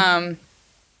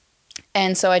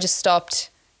 And so I just stopped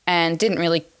and didn't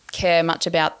really care much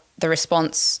about the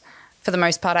response. For the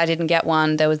most part, I didn't get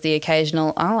one. There was the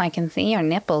occasional, oh, I can see your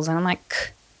nipples. And I'm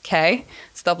like, okay,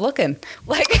 stop looking.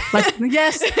 Like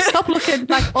yes, stop looking.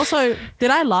 Like, also, did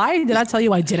I lie? Did I tell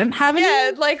you I didn't have any?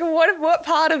 Yeah, like, what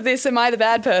part of this am I the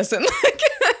bad person? Like,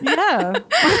 yeah.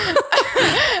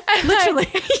 Literally.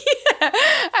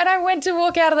 And I went to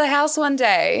walk out of the house one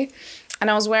day and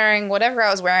I was wearing whatever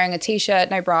I was wearing, a T-shirt,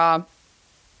 no bra.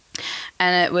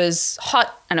 And it was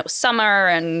hot and it was summer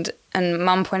and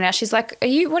Mum pointed out, she's like,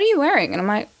 what are you wearing? And I'm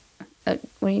like,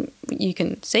 you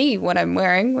can see what I'm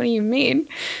wearing. What do you mean?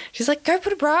 She's like, go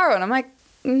put a bra on. I'm like,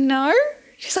 no.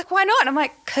 She's like, why not? And I'm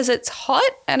like, because it's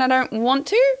hot and I don't want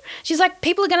to. She's like,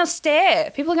 people are going to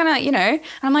stare. People are going to, And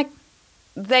I'm like,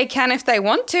 they can if they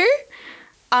want to.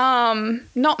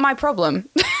 Not my problem.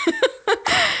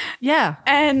 Yeah.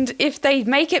 And if they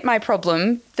make it my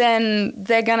problem, then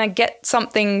they're going to get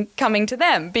something coming to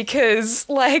them because,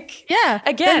 like,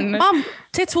 again. Mum,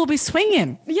 tits will be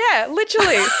swinging. Yeah,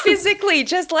 literally, physically,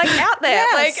 just, like, out there.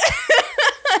 Yes.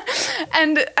 Like,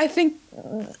 and I think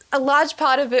a large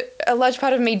part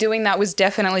of me doing that was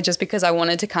definitely just because I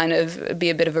wanted to kind of be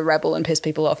a bit of a rebel and piss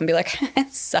people off and be like,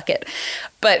 suck it.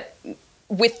 But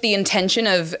with the intention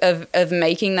of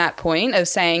making that point of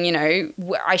saying,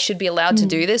 I should be allowed to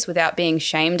do this without being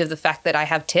shamed of the fact that I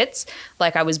have tits.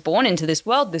 Like, I was born into this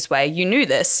world this way. You knew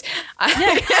this.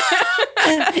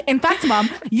 Yeah. In fact, Mum,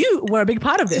 you were a big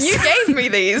part of this. You gave me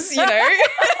these, This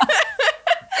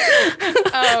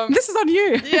is on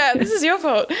you. Yeah, this is your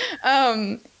fault.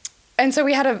 And so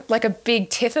we had a big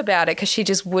tiff about it because she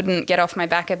just wouldn't get off my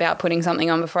back about putting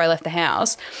something on before I left the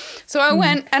house. So I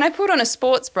went and I put on a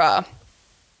sports bra,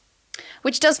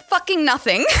 which does fucking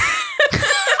nothing.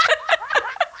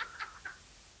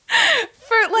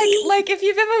 For like if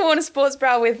you've ever worn a sports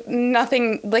bra with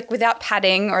nothing, like without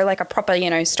padding or like a proper,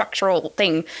 structural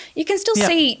thing, you can still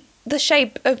see the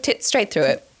shape of tits straight through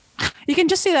it. You can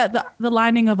just see that the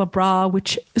lining of a bra,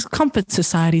 which is comfort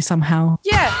society somehow.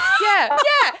 Yeah.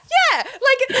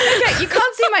 Like, okay, you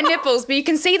can't see my nipples, but you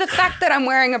can see the fact that I'm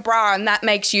wearing a bra and that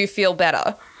makes you feel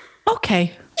better.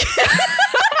 Okay.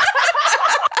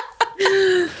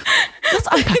 Let's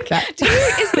unpack that.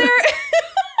 Is there...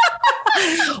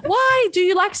 Why do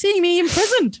you like seeing me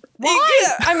imprisoned? Why?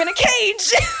 Yeah, I'm in a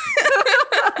cage.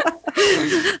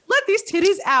 Let these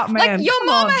titties out, man. Like, your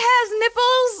mama has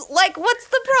nipples? Like, what's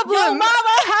the problem? Your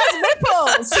mama has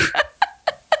nipples.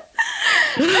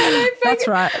 That's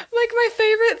right. Like, my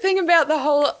favorite thing about the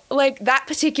whole, like, that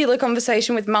particular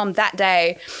conversation with Mum that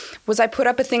day was I put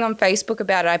up a thing on Facebook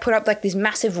about it. I put up, like, this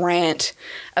massive rant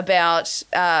about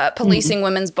policing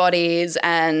women's bodies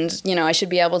and, you know, I should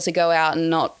be able to go out and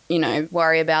not, you know,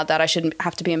 worry about that. I shouldn't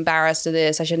have to be embarrassed of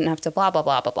this. I shouldn't have to blah, blah,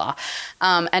 blah, blah, blah.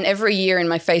 And every year in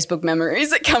my Facebook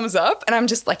memories it comes up and I'm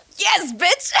just like, yes,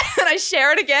 bitch. And I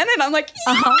share it again and I'm like,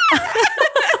 yeah.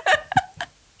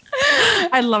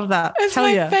 I love that. It's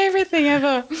my favorite thing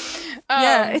ever.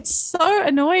 Yeah, it's so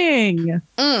annoying.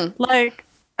 Like,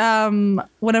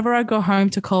 whenever I go home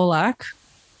to Colac,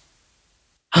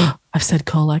 I've said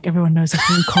Colac. Everyone knows I'm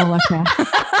in Colac now.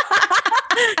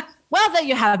 Well, there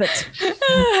you have it.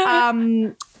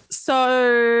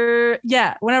 So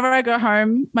yeah, whenever I go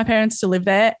home, my parents still live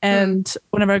there, and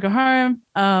whenever I go home,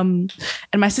 and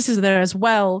my sisters are there as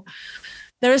well.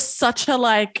 There is such a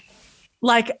like.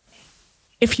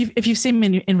 If you've seen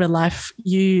me in real life,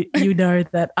 you know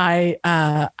that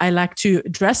I like to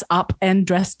dress up and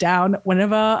dress down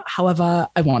whenever, however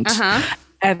I want,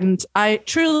 and I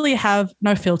truly have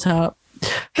no filter,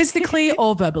 physically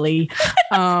or verbally.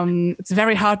 It's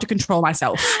very hard to control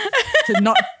myself to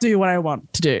not do what I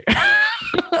want to do.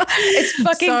 It's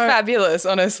fucking fabulous,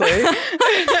 honestly.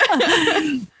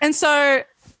 And so,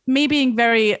 me being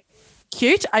very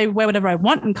cute, I wear whatever I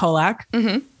want in Colac.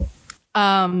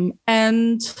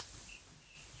 And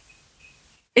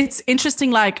it's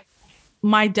interesting, like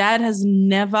my dad has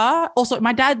never, also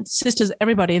my dad, sisters,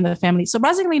 everybody in the family,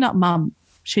 surprisingly not Mum.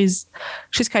 She's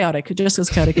chaotic, just as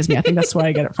chaotic as me. I think that's where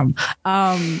I get it from.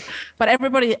 But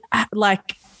everybody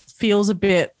like feels a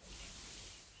bit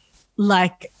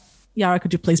like, Yara,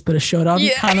 could you please put a shirt on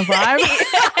kind of vibe.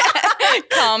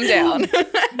 Calm down.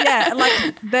 Yeah,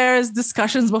 like there's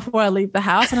discussions before I leave the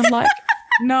house and I'm like,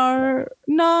 no.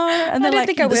 And they're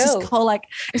like, this is cool. Like,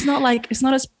 it's not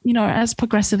as, you know, as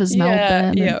progressive as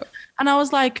Melbourne. Yeah. And I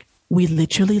was like, we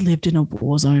literally lived in a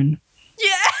war zone.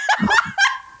 Yeah.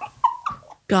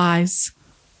 Guys,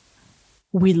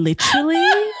 we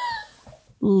literally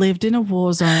lived in a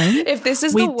war zone. If this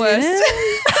is the worst.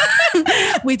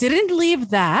 We didn't leave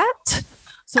that,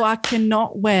 so I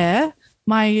cannot wear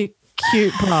my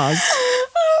cute bras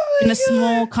in a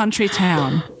small country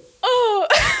town. Oh.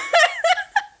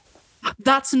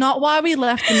 That's not why we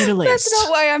left the Middle East. That's not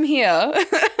why I'm here.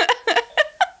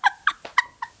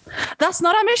 That's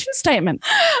not our mission statement.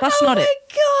 That's not it.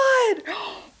 Oh my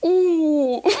God.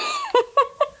 Ooh.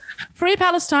 Free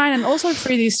Palestine and also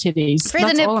free these titties.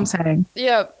 That's all I'm saying.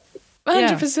 Yeah.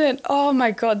 100%. Yeah. Oh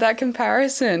my God, that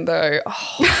comparison though.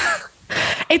 Oh.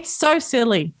 It's so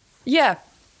silly. Yeah.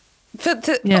 For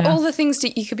all the things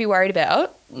that you could be worried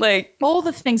about, like all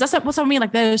the things. That's what I mean.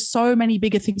 Like there's so many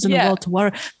bigger things in the world to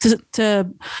worry to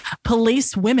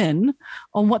police women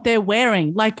on what they're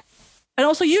wearing. Like, and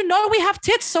also, you know, we have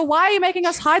tits, so why are you making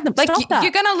us hide them? Like Stop that.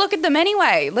 You're gonna look at them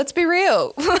anyway. Let's be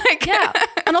real. Like, yeah,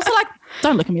 and also like,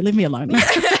 don't look at me. Leave me alone.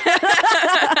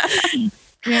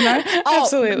 You know,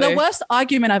 absolutely. The worst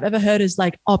argument I've ever heard is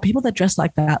like, oh, people that dress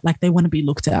like that, like they want to be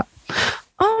looked at.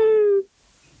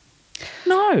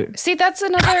 No. See, that's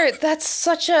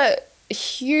such a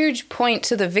huge point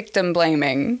to the victim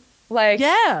blaming. Like,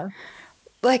 yeah.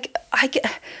 Like,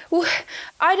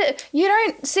 you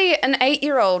don't see an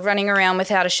 8-year-old running around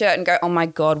without a shirt and go, oh my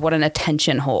God, what an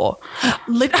attention whore.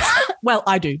 Well,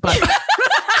 I do, but.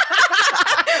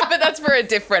 But that's for a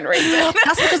different reason.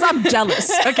 That's because I'm jealous,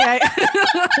 okay?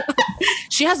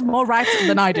 She has more rights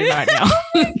than I do right now. Oh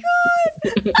my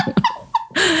God.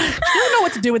 She doesn't know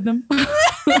what to do with them.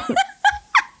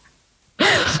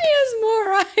 She has more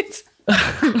rights.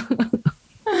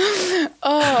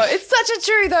 Oh, it's such a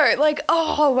true though. Like,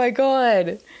 oh my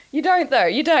God. You don't though.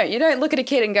 You don't look at a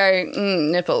kid and go,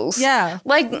 nipples. Yeah.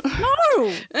 Like, no.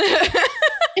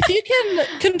 If you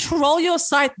can control your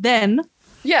sight then,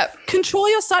 control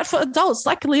your sight for adults.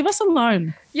 Like, leave us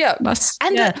alone. Yeah.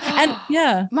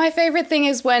 And my favorite thing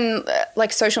is when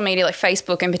like social media, like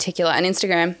Facebook in particular and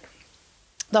Instagram,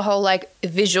 the whole like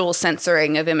visual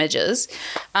censoring of images,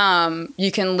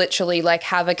 you can literally like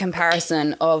have a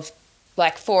comparison of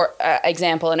like, for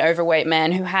example, an overweight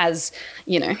man who has,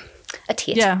 you know, a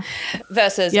tit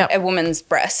versus a woman's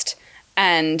breast,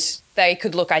 and they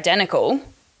could look identical,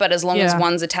 but as long as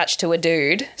one's attached to a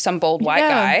dude, some bald white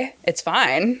guy, it's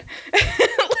fine.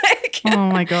 Like, oh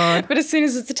my God. But as soon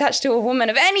as it's attached to a woman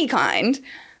of any kind,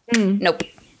 nope,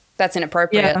 that's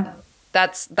inappropriate. Yeah.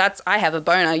 That's I have a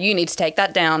boner. You need to take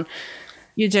that down.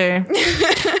 You do.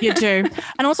 You do.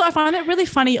 And also I find it really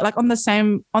funny, like not the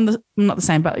same,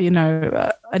 but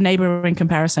a neighboring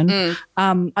comparison.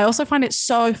 I also find it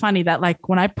so funny that like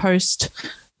when I post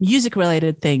music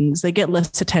related things, they get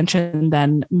less attention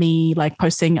than me like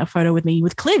posting a photo with me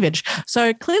with cleavage.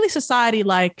 So clearly society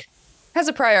like has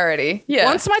a priority. Yeah.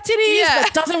 Wants my titties,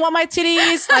 but doesn't want my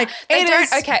titties. Like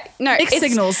mixed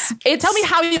signals. Tell me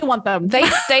how you want them.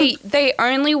 They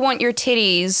only want your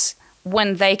titties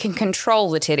when they can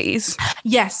control the titties.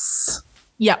 Yes.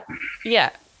 Yep. Yeah.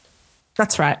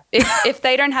 That's right. If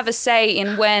they don't have a say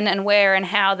in when and where and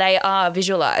how they are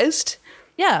visualized,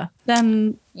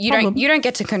 then you don't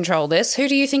get to control this. Who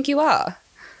do you think you are?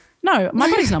 No, my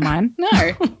body's not mine.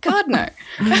 No. God, no.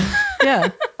 Yeah,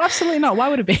 absolutely not. Why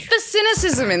would it be? The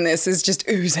cynicism in this is just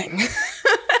oozing.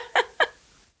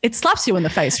 It slaps you in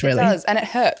the face, really. It does, and it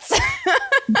hurts.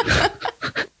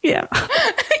 Yeah.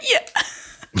 Yeah.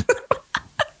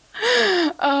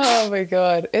 Oh my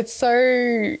God. It's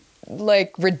so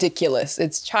like ridiculous.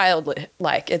 It's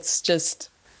childlike. It's just.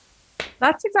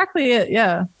 That's exactly it.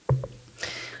 Yeah.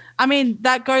 I mean,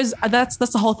 that's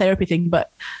the whole therapy thing,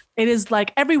 but it is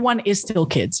like everyone is still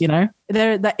kids,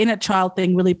 that inner child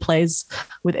thing really plays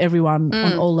with everyone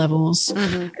on all levels.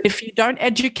 Mm-hmm. If you don't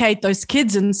educate those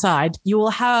kids inside, you will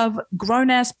have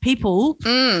grown-ass people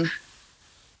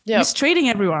mistreating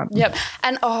everyone. Yep.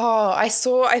 And I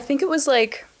think it was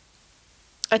like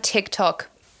a TikTok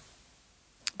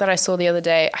that I saw the other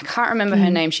day. I can't remember her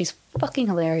name. She's fucking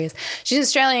hilarious. She's an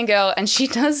Australian girl, and she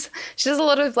does a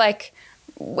lot of like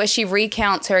where she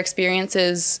recounts her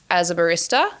experiences as a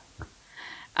barista.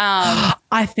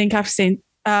 I think I've seen.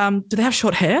 Do they have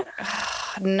short hair?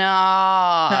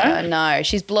 No.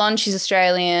 She's blonde. She's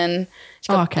Australian. She's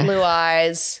got blue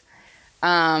eyes,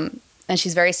 and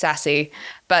she's very sassy.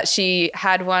 But she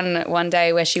had one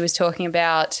day where she was talking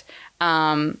about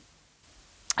a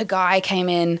guy came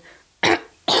in.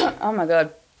 Oh my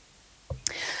God.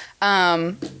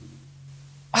 Oh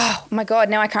my God.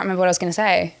 Now I can't remember what I was going to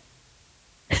say.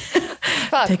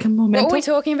 Fuck. Take a moment. What were we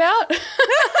talking about?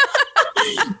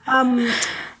 Oh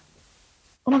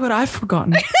my God, I've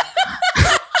forgotten.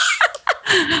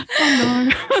 Oh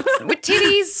no. With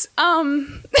titties,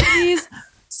 titties,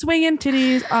 swinging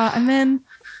titties, and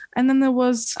then there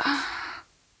was. I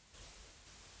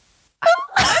don't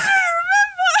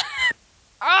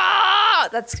remember.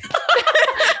 That's.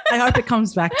 I hope it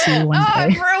comes back to you one day.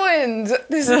 I'm ruined.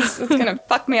 It's gonna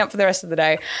fuck me up for the rest of the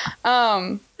day.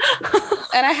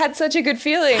 And I had such a good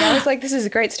feeling. I was like, this is a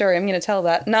great story. I'm gonna tell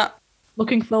that. No.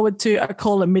 Looking forward to a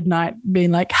call at midnight,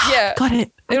 being like, got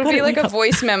it. It'll be like a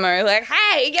voice memo, like,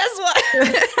 hey, guess what?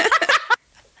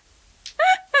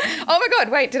 Oh my God,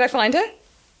 wait, did I find her?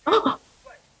 What? Got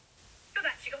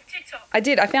that chick off TikTok. I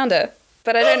did, I found her,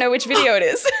 but I don't know which video it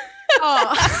is.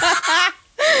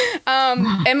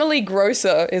 Emily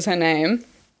Grosser is her name.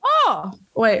 Oh,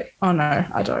 wait. Oh no,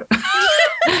 I don't.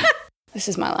 This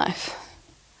is my life.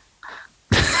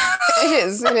 It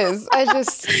is. I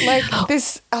just like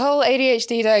this whole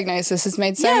ADHD diagnosis has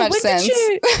made so much sense.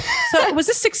 So was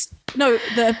this the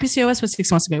PCOS was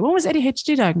 6 months ago. When was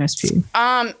ADHD diagnosed for you?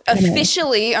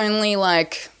 Officially only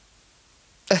like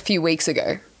a few weeks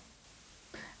ago.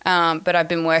 But I've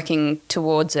been working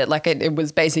towards it. Like it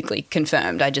was basically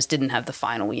confirmed. I just didn't have the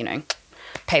final,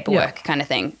 paperwork kind of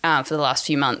thing for the last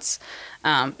few months.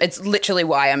 It's literally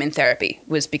why I'm in therapy,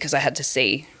 was because I had to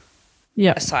see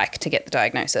a psych to get the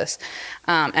diagnosis.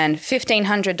 And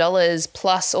 $1,500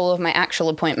 plus all of my actual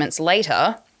appointments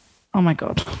later. Oh my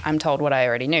God. I'm told what I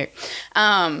already knew,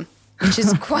 which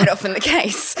is quite often the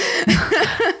case.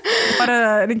 What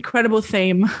an incredible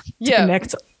theme to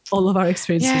connect all of our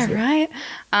experiences. Yeah, right.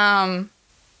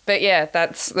 But yeah,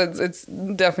 it's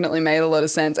definitely made a lot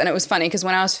of sense. And it was funny because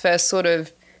when I was first sort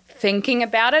of thinking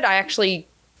about it, I actually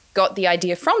got the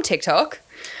idea from TikTok.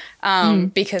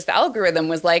 Because the algorithm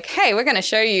was like, hey, we're going to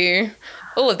show you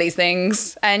all of these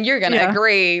things and you're going to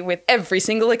agree with every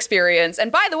single experience.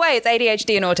 And by the way, it's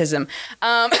ADHD and autism.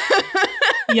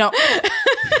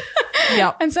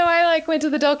 Yep. And so I went to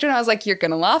the doctor and I was like, you're going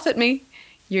to laugh at me.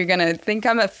 You're going to think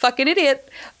I'm a fucking idiot.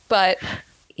 But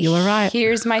you were right.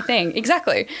 Here's my thing.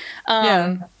 Exactly.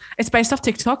 It's based off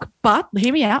TikTok, but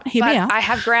hear me out. I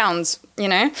have grounds,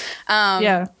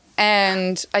 Yeah.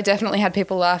 And I definitely had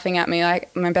people laughing at me.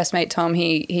 Like my best mate, Tom,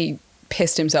 he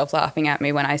pissed himself laughing at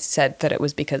me when I said that it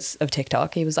was because of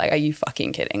TikTok. He was like, are you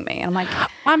fucking kidding me? And I'm like,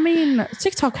 I mean,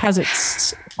 TikTok has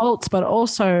its faults, but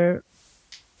also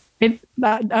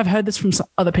I've heard this from some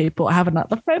other people. I have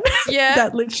another friend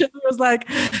that literally was like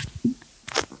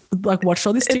watched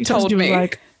all these TikToks and was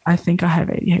like, I think I have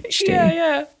ADHD.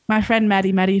 Yeah. My friend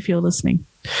Maddie, if you're listening.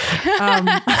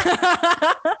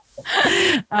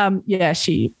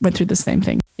 She went through the same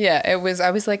thing. Yeah, I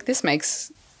was like, this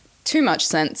makes too much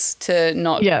sense to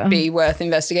not be worth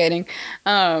investigating.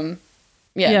 But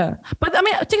I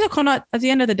mean, TikTok or not, at the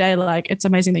end of the day, like, it's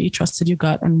amazing that you trusted your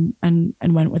gut and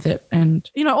went with it. And,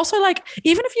 you know, also, like,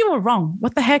 even if you were wrong,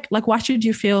 what the heck? Like, why should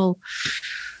you feel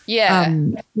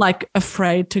like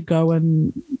afraid to go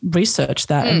and research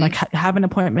that and like have an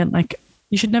appointment? Like,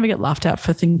 you should never get laughed at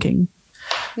for thinking.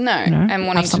 No, and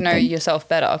wanting to know yourself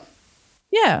better.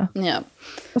 Yeah. Yeah.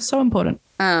 That's so important.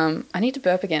 I need to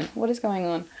burp again. What is going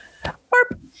on?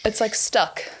 Burp. It's like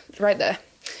stuck right there.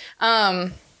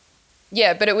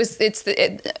 Yeah, but it's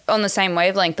on the same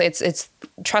wavelength. It's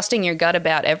trusting your gut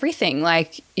about everything.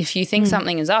 Like, if you think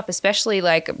something is up, especially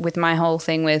like with my whole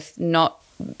thing with not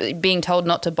being told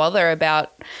not to bother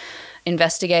about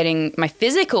investigating my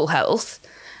physical health.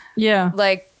 Yeah.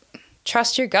 Like,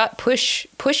 trust your gut, push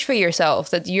for yourself,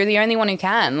 that you're the only one who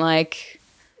can. Like,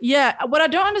 yeah, what I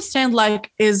don't understand,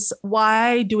 like, is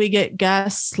why do we get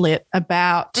gaslit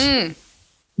about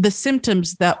the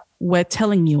symptoms that we're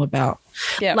telling you about?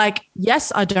 Yeah. Like,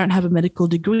 yes, I don't have a medical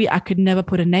degree. I could never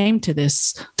put a name to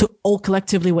this, to all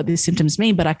collectively what these symptoms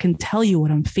mean, but I can tell you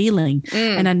what I'm feeling.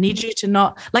 And I need you to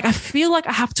not, like, I feel like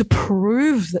I have to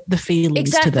prove the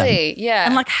feelings to them. Yeah.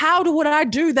 And like, would I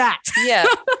do that? Yeah.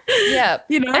 Yeah.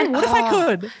 You know, and, what if I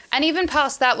could? And even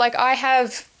past that, like, I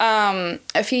have,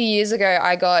 a few years ago,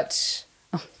 I got,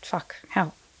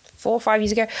 4 or 5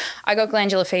 years ago, I got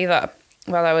glandular fever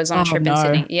while I was on a trip in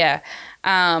Sydney. Yeah.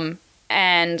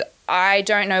 And I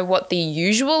don't know what the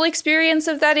usual experience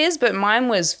of that is, but mine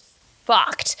was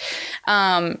fucked.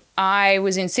 I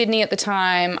was in Sydney at the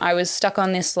time. I was stuck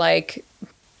on this like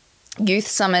youth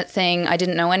summit thing. I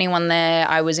didn't know anyone there.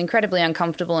 I was incredibly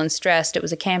uncomfortable and stressed. It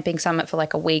was a camping summit for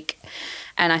like a week.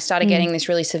 And I started getting this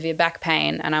really severe back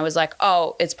pain. And I was like,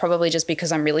 oh, it's probably just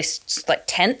because I'm really like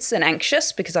tense and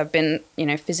anxious because I've been, you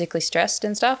know, physically stressed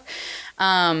and stuff.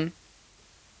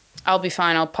 I'll be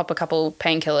fine. I'll pop a couple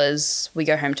painkillers. We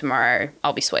go home tomorrow.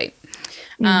 I'll be sweet.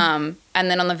 And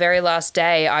then on the very last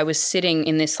day, I was sitting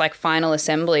in this like final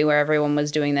assembly where everyone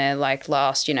was doing their like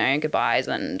last, you know, goodbyes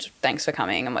and thanks for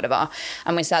coming and whatever.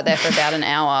 And we sat there for about an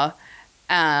hour.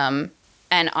 And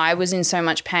I was in so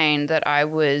much pain that I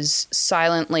was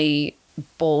silently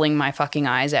bawling my fucking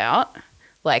eyes out,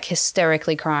 like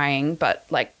hysterically crying, but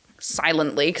like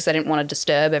silently because I didn't want to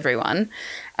disturb everyone.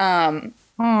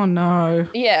 Oh, no.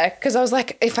 Yeah, because I was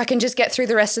like, if I can just get through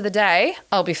the rest of the day,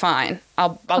 I'll be fine.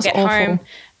 I'll get home.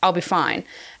 I'll be fine.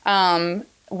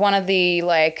 One of the,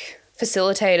 like,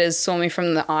 facilitators saw me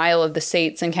from the aisle of the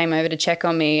seats and came over to check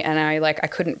on me, and I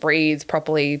couldn't breathe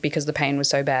properly because the pain was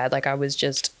so bad. Like, I was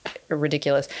just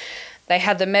ridiculous. They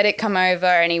had the medic come over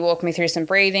and he walked me through some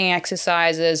breathing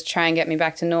exercises, try and get me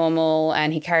back to normal,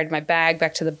 and he carried my bag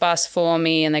back to the bus for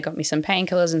me, and they got me some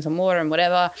painkillers and some water and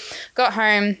whatever. Got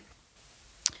home.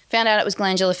 Found out it was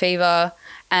glandular fever,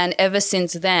 and ever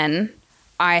since then,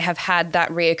 I have had that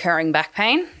reoccurring back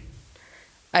pain.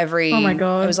 Oh my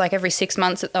God. It was like every 6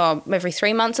 months, every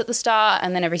 3 months at the start,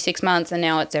 and then every 6 months, and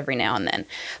now it's every now and then.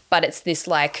 But it's this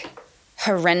like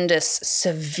horrendous,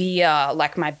 severe,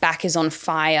 like my back is on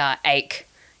fire, ache,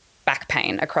 back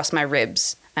pain across my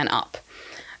ribs and up.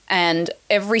 And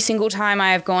every single time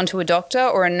I have gone to a doctor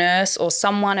or a nurse or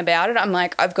someone about it, I'm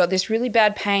like, I've got this really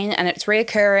bad pain and it's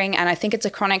reoccurring, and I think it's a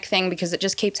chronic thing because it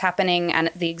just keeps happening and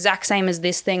it's the exact same as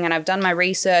this thing, and I've done my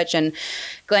research, and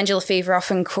glandular fever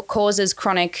often causes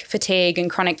chronic fatigue and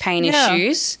chronic pain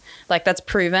issues. Like, that's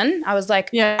proven. I was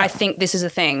like, I think this is a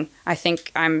thing. I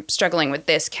think I'm struggling with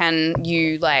this. Can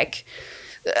you like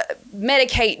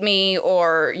medicate me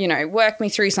or, you know, work me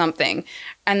through something?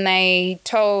 And they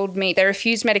told me they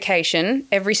refused medication.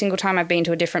 Every single time I've been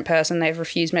to a different person, they've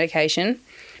refused medication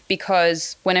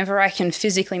because whenever I can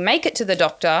physically make it to the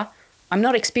doctor, I'm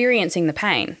not experiencing the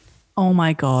pain. Oh,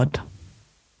 my God.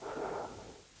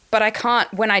 But I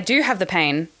can't, when I do have the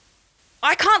pain,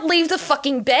 I can't leave the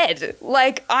fucking bed.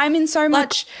 Like, I'm in so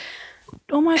much.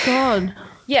 Oh, my God.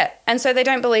 Yeah, and so they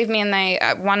don't believe me, and they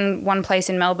one place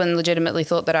in Melbourne legitimately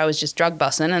thought that I was just drug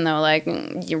bussing, and they were like,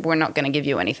 we're not going to give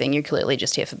you anything. You're clearly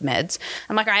just here for meds.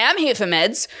 I'm like, I am here for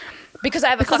meds because I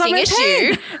have a fucking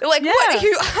issue. Like, what are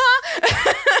you?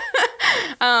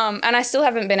 And I still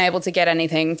haven't been able to get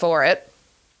anything for it.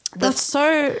 That's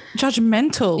so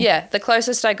judgmental. Yeah, the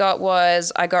closest I got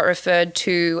was I got referred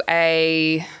to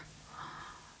a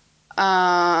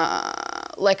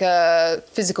like a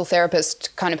physical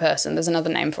therapist kind of person. There's another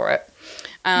name for it.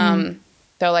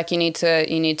 They're like, you need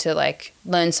to like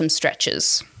learn some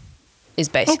stretches is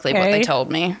basically what they told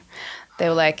me. They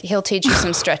were like, he'll teach you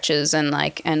some stretches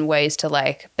and ways to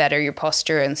like better your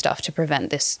posture and stuff to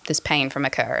prevent this pain from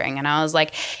occurring. And I was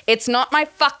like, it's not my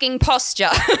fucking posture.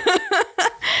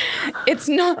 It's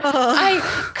not. I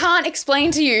can't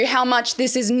explain to you how much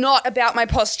this is not about my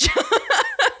posture.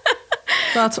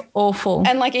 That's awful.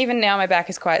 And like even now my back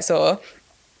is quite sore.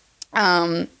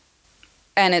 And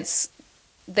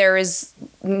there is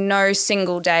no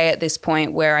single day at this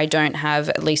point where I don't have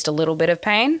at least a little bit of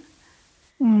pain.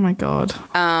 Oh my God.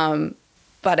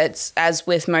 But it's, as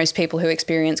with most people who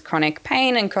experience chronic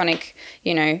pain and chronic,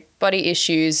 body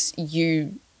issues,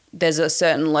 there's a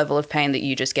certain level of pain that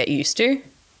you just get used to.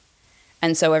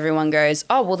 And so everyone goes,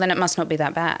 oh, well, then it must not be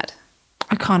that bad.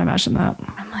 I can't imagine that.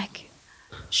 I'm like,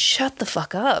 shut the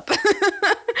fuck up.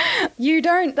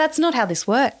 That's not how this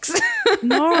works.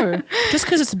 No, just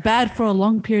because it's bad for a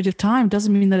long period of time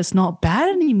doesn't mean that it's not bad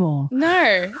anymore.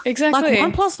 No, exactly.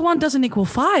 Like 1 + 1 doesn't equal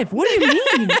 5. What do you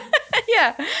mean?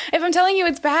 Yeah. If I'm telling you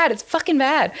it's bad, it's fucking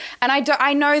bad. And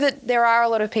I know that there are a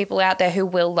lot of people out there who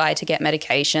will lie to get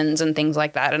medications and things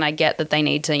like that. And I get that they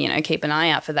need to, keep an eye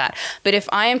out for that. But if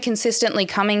I am consistently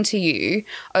coming to you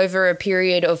over a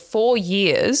period of 4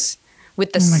 years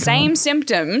with the same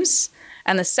symptoms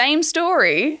and the same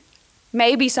story,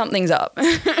 maybe something's up.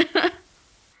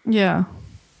 Yeah.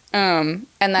 And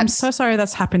that's, I'm so sorry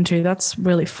that's happened to you. That's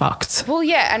really fucked. Well,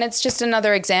 yeah, and it's just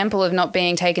another example of not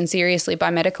being taken seriously by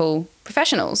medical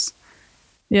professionals.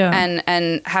 Yeah.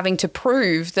 And having to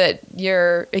prove that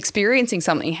you're experiencing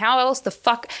something. How else the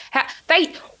fuck?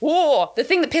 The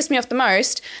thing that pissed me off the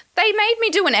most, they made me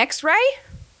do an X-ray.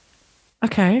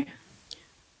 Okay.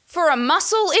 For a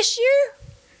muscle issue?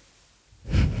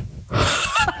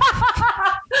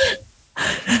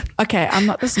 Okay, I'm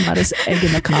not the smartest egg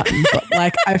in the carton, but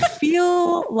like I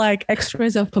feel like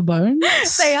X-rays are for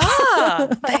bones. They are.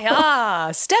 They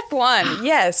are. Step 1,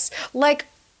 yes. Like,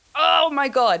 oh my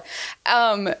God.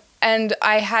 And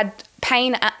I had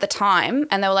pain at the time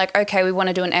and they were like, okay, we want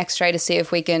to do an X-ray to see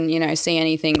if we can, see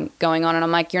anything going on. And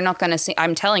I'm like, you're not going to see,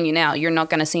 I'm telling you now, you're not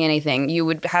going to see anything. You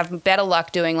would have better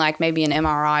luck doing like maybe an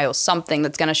MRI or something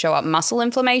that's going to show up muscle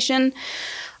inflammation.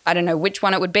 I don't know which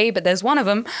one it would be, but there's one of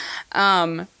them.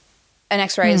 An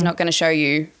X-ray is not going to show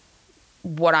you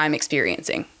what I'm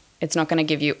experiencing. It's not going to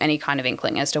give you any kind of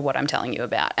inkling as to what I'm telling you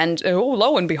about. And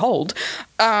lo and behold,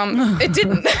 it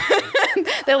didn't.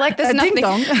 They're like, there's nothing. Ding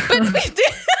dong.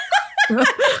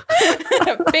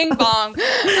 But Bing bong.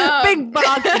 Bing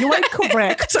bong. You ain't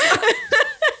correct.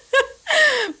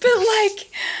 But like,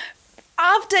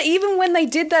 after, even when they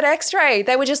did that X-ray,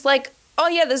 they were just like, oh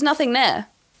yeah, there's nothing there.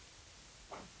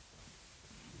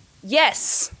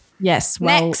 Yes. Yes.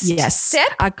 Well, next yes. step?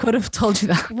 I could have told you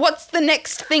that. What's the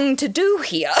next thing to do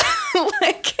here?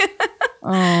 Like,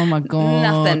 oh my God.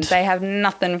 Nothing. They have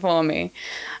nothing for me.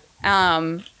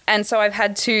 And so I've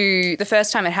had to, the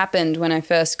first time it happened when I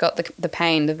first got the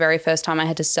pain, the very first time I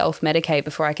had to self-medicate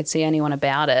before I could see anyone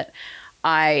about it,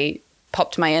 I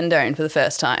popped my endone for the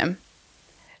first time.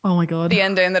 Oh my God. The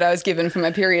endone that I was given for my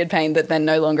period pain that then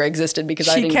no longer existed because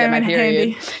I didn't get my period.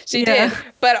 Handy. She did.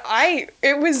 But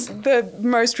it was the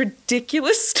most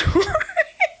ridiculous story.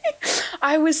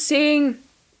 I was seeing,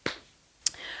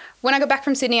 when I got back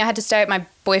from Sydney, I had to stay at my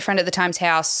boyfriend at the time's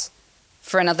house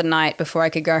for another night before I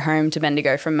could go home to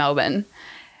Bendigo from Melbourne.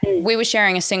 We were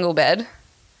sharing a single bed.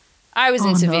 I was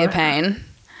in severe pain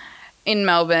in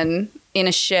Melbourne in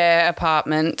a share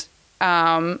apartment.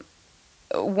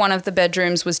 One of the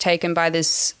bedrooms was taken by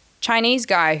this Chinese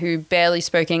guy who barely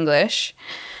spoke English,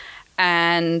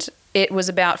 and it was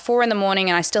about 4 a.m.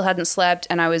 and I still hadn't slept,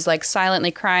 and I was like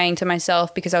silently crying to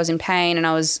myself because I was in pain, and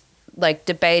I was like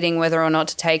debating whether or not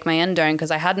to take my endone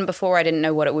because I hadn't before. I didn't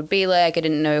know what it would be like. I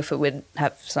didn't know if it would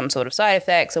have some sort of side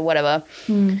effects or whatever.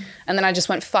 And then I just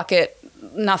went, fuck it.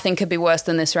 Nothing could be worse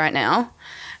than this right now.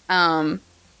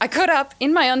 I got up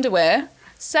in my underwear,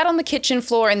 sat on the kitchen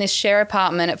floor in this share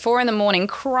apartment at 4 a.m,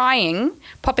 crying,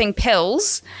 popping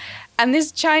pills, and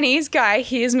this Chinese guy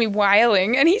hears me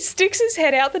wailing and he sticks his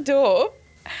head out the door,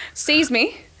 sees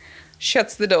me,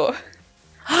 shuts the door.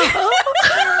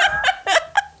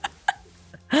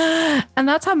 And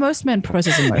that's how most men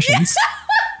process emotions.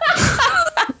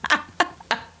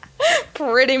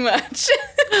 Pretty much.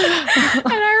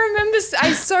 And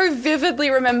I so vividly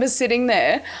remember sitting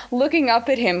there looking up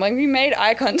at him, like we made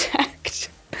eye contact.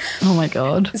 Oh my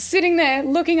God. Sitting there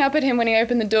looking up at him when he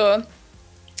opened the door.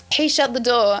 he shut the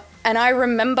door, and I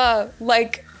remember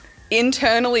like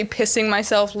internally pissing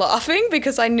myself laughing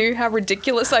because I knew how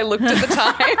ridiculous I looked at the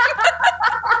time.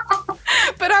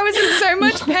 But I was in so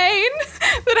much pain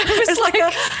that I was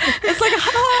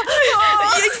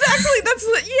exactly, that's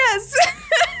yes.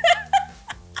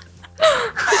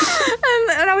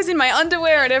 and I was in my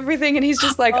underwear and everything, and he's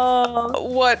just like,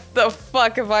 what the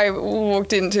fuck have I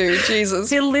walked into? Jesus.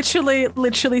 He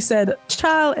literally said,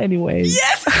 child anyways.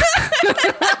 Yes.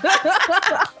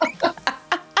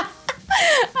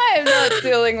 I am not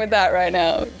dealing with that right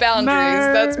now. Boundaries.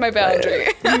 No. That's my boundary.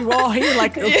 He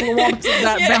like flopped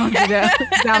that boundary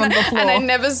down on the floor. And I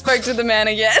never spoke to the man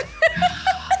again.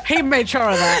 He made sure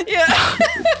of that. Yeah.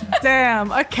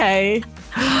 Damn. Okay.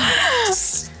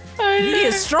 He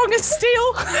is strong as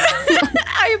steel.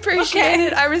 I appreciate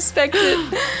it. I respect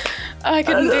it. I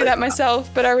couldn't do that myself,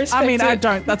 but I respect it. I mean, I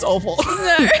don't. That's awful.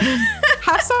 No.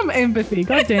 Have some empathy.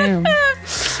 God damn.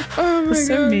 Oh my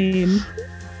so God. mean.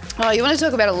 Oh, you want to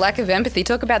talk about a lack of empathy?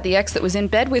 Talk about the ex that was in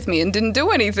bed with me and didn't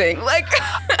do anything. Like,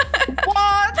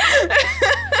 what?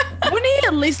 Wouldn't he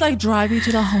at least like drive you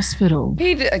to the hospital?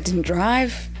 I didn't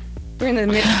drive. We're in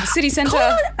the city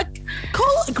centre.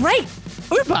 Call great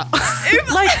Uber.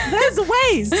 Like, there's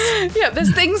ways. Yeah,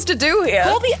 there's things to do here.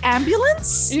 Call the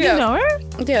ambulance. Yeah. You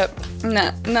know. Yeah,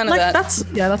 nah, none of Like that.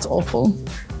 that's awful.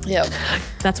 Yeah.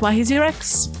 That's why he's your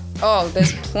ex. Oh,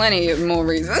 there's plenty of more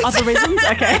reasons. Other reasons?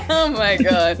 Okay. Oh my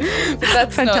God. But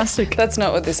that's Fantastic. That's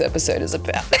not what this episode is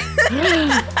about.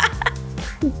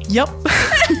 Yep.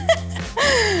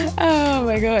 Oh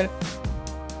my God.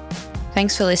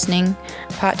 Thanks for listening.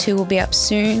 Part 2 will be up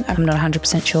soon. I'm not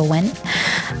 100% sure when,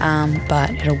 but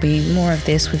it'll be more of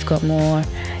this. We've got more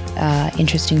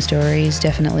interesting stories,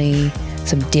 definitely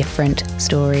some different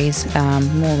stories,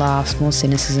 more laughs, more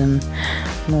cynicism,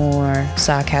 more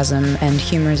sarcasm, and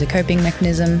humor as a coping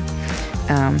mechanism.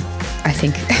 I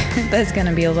think there's going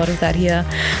to be a lot of that here.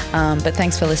 But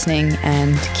thanks for listening,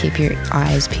 and keep your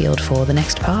eyes peeled for the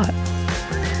next part.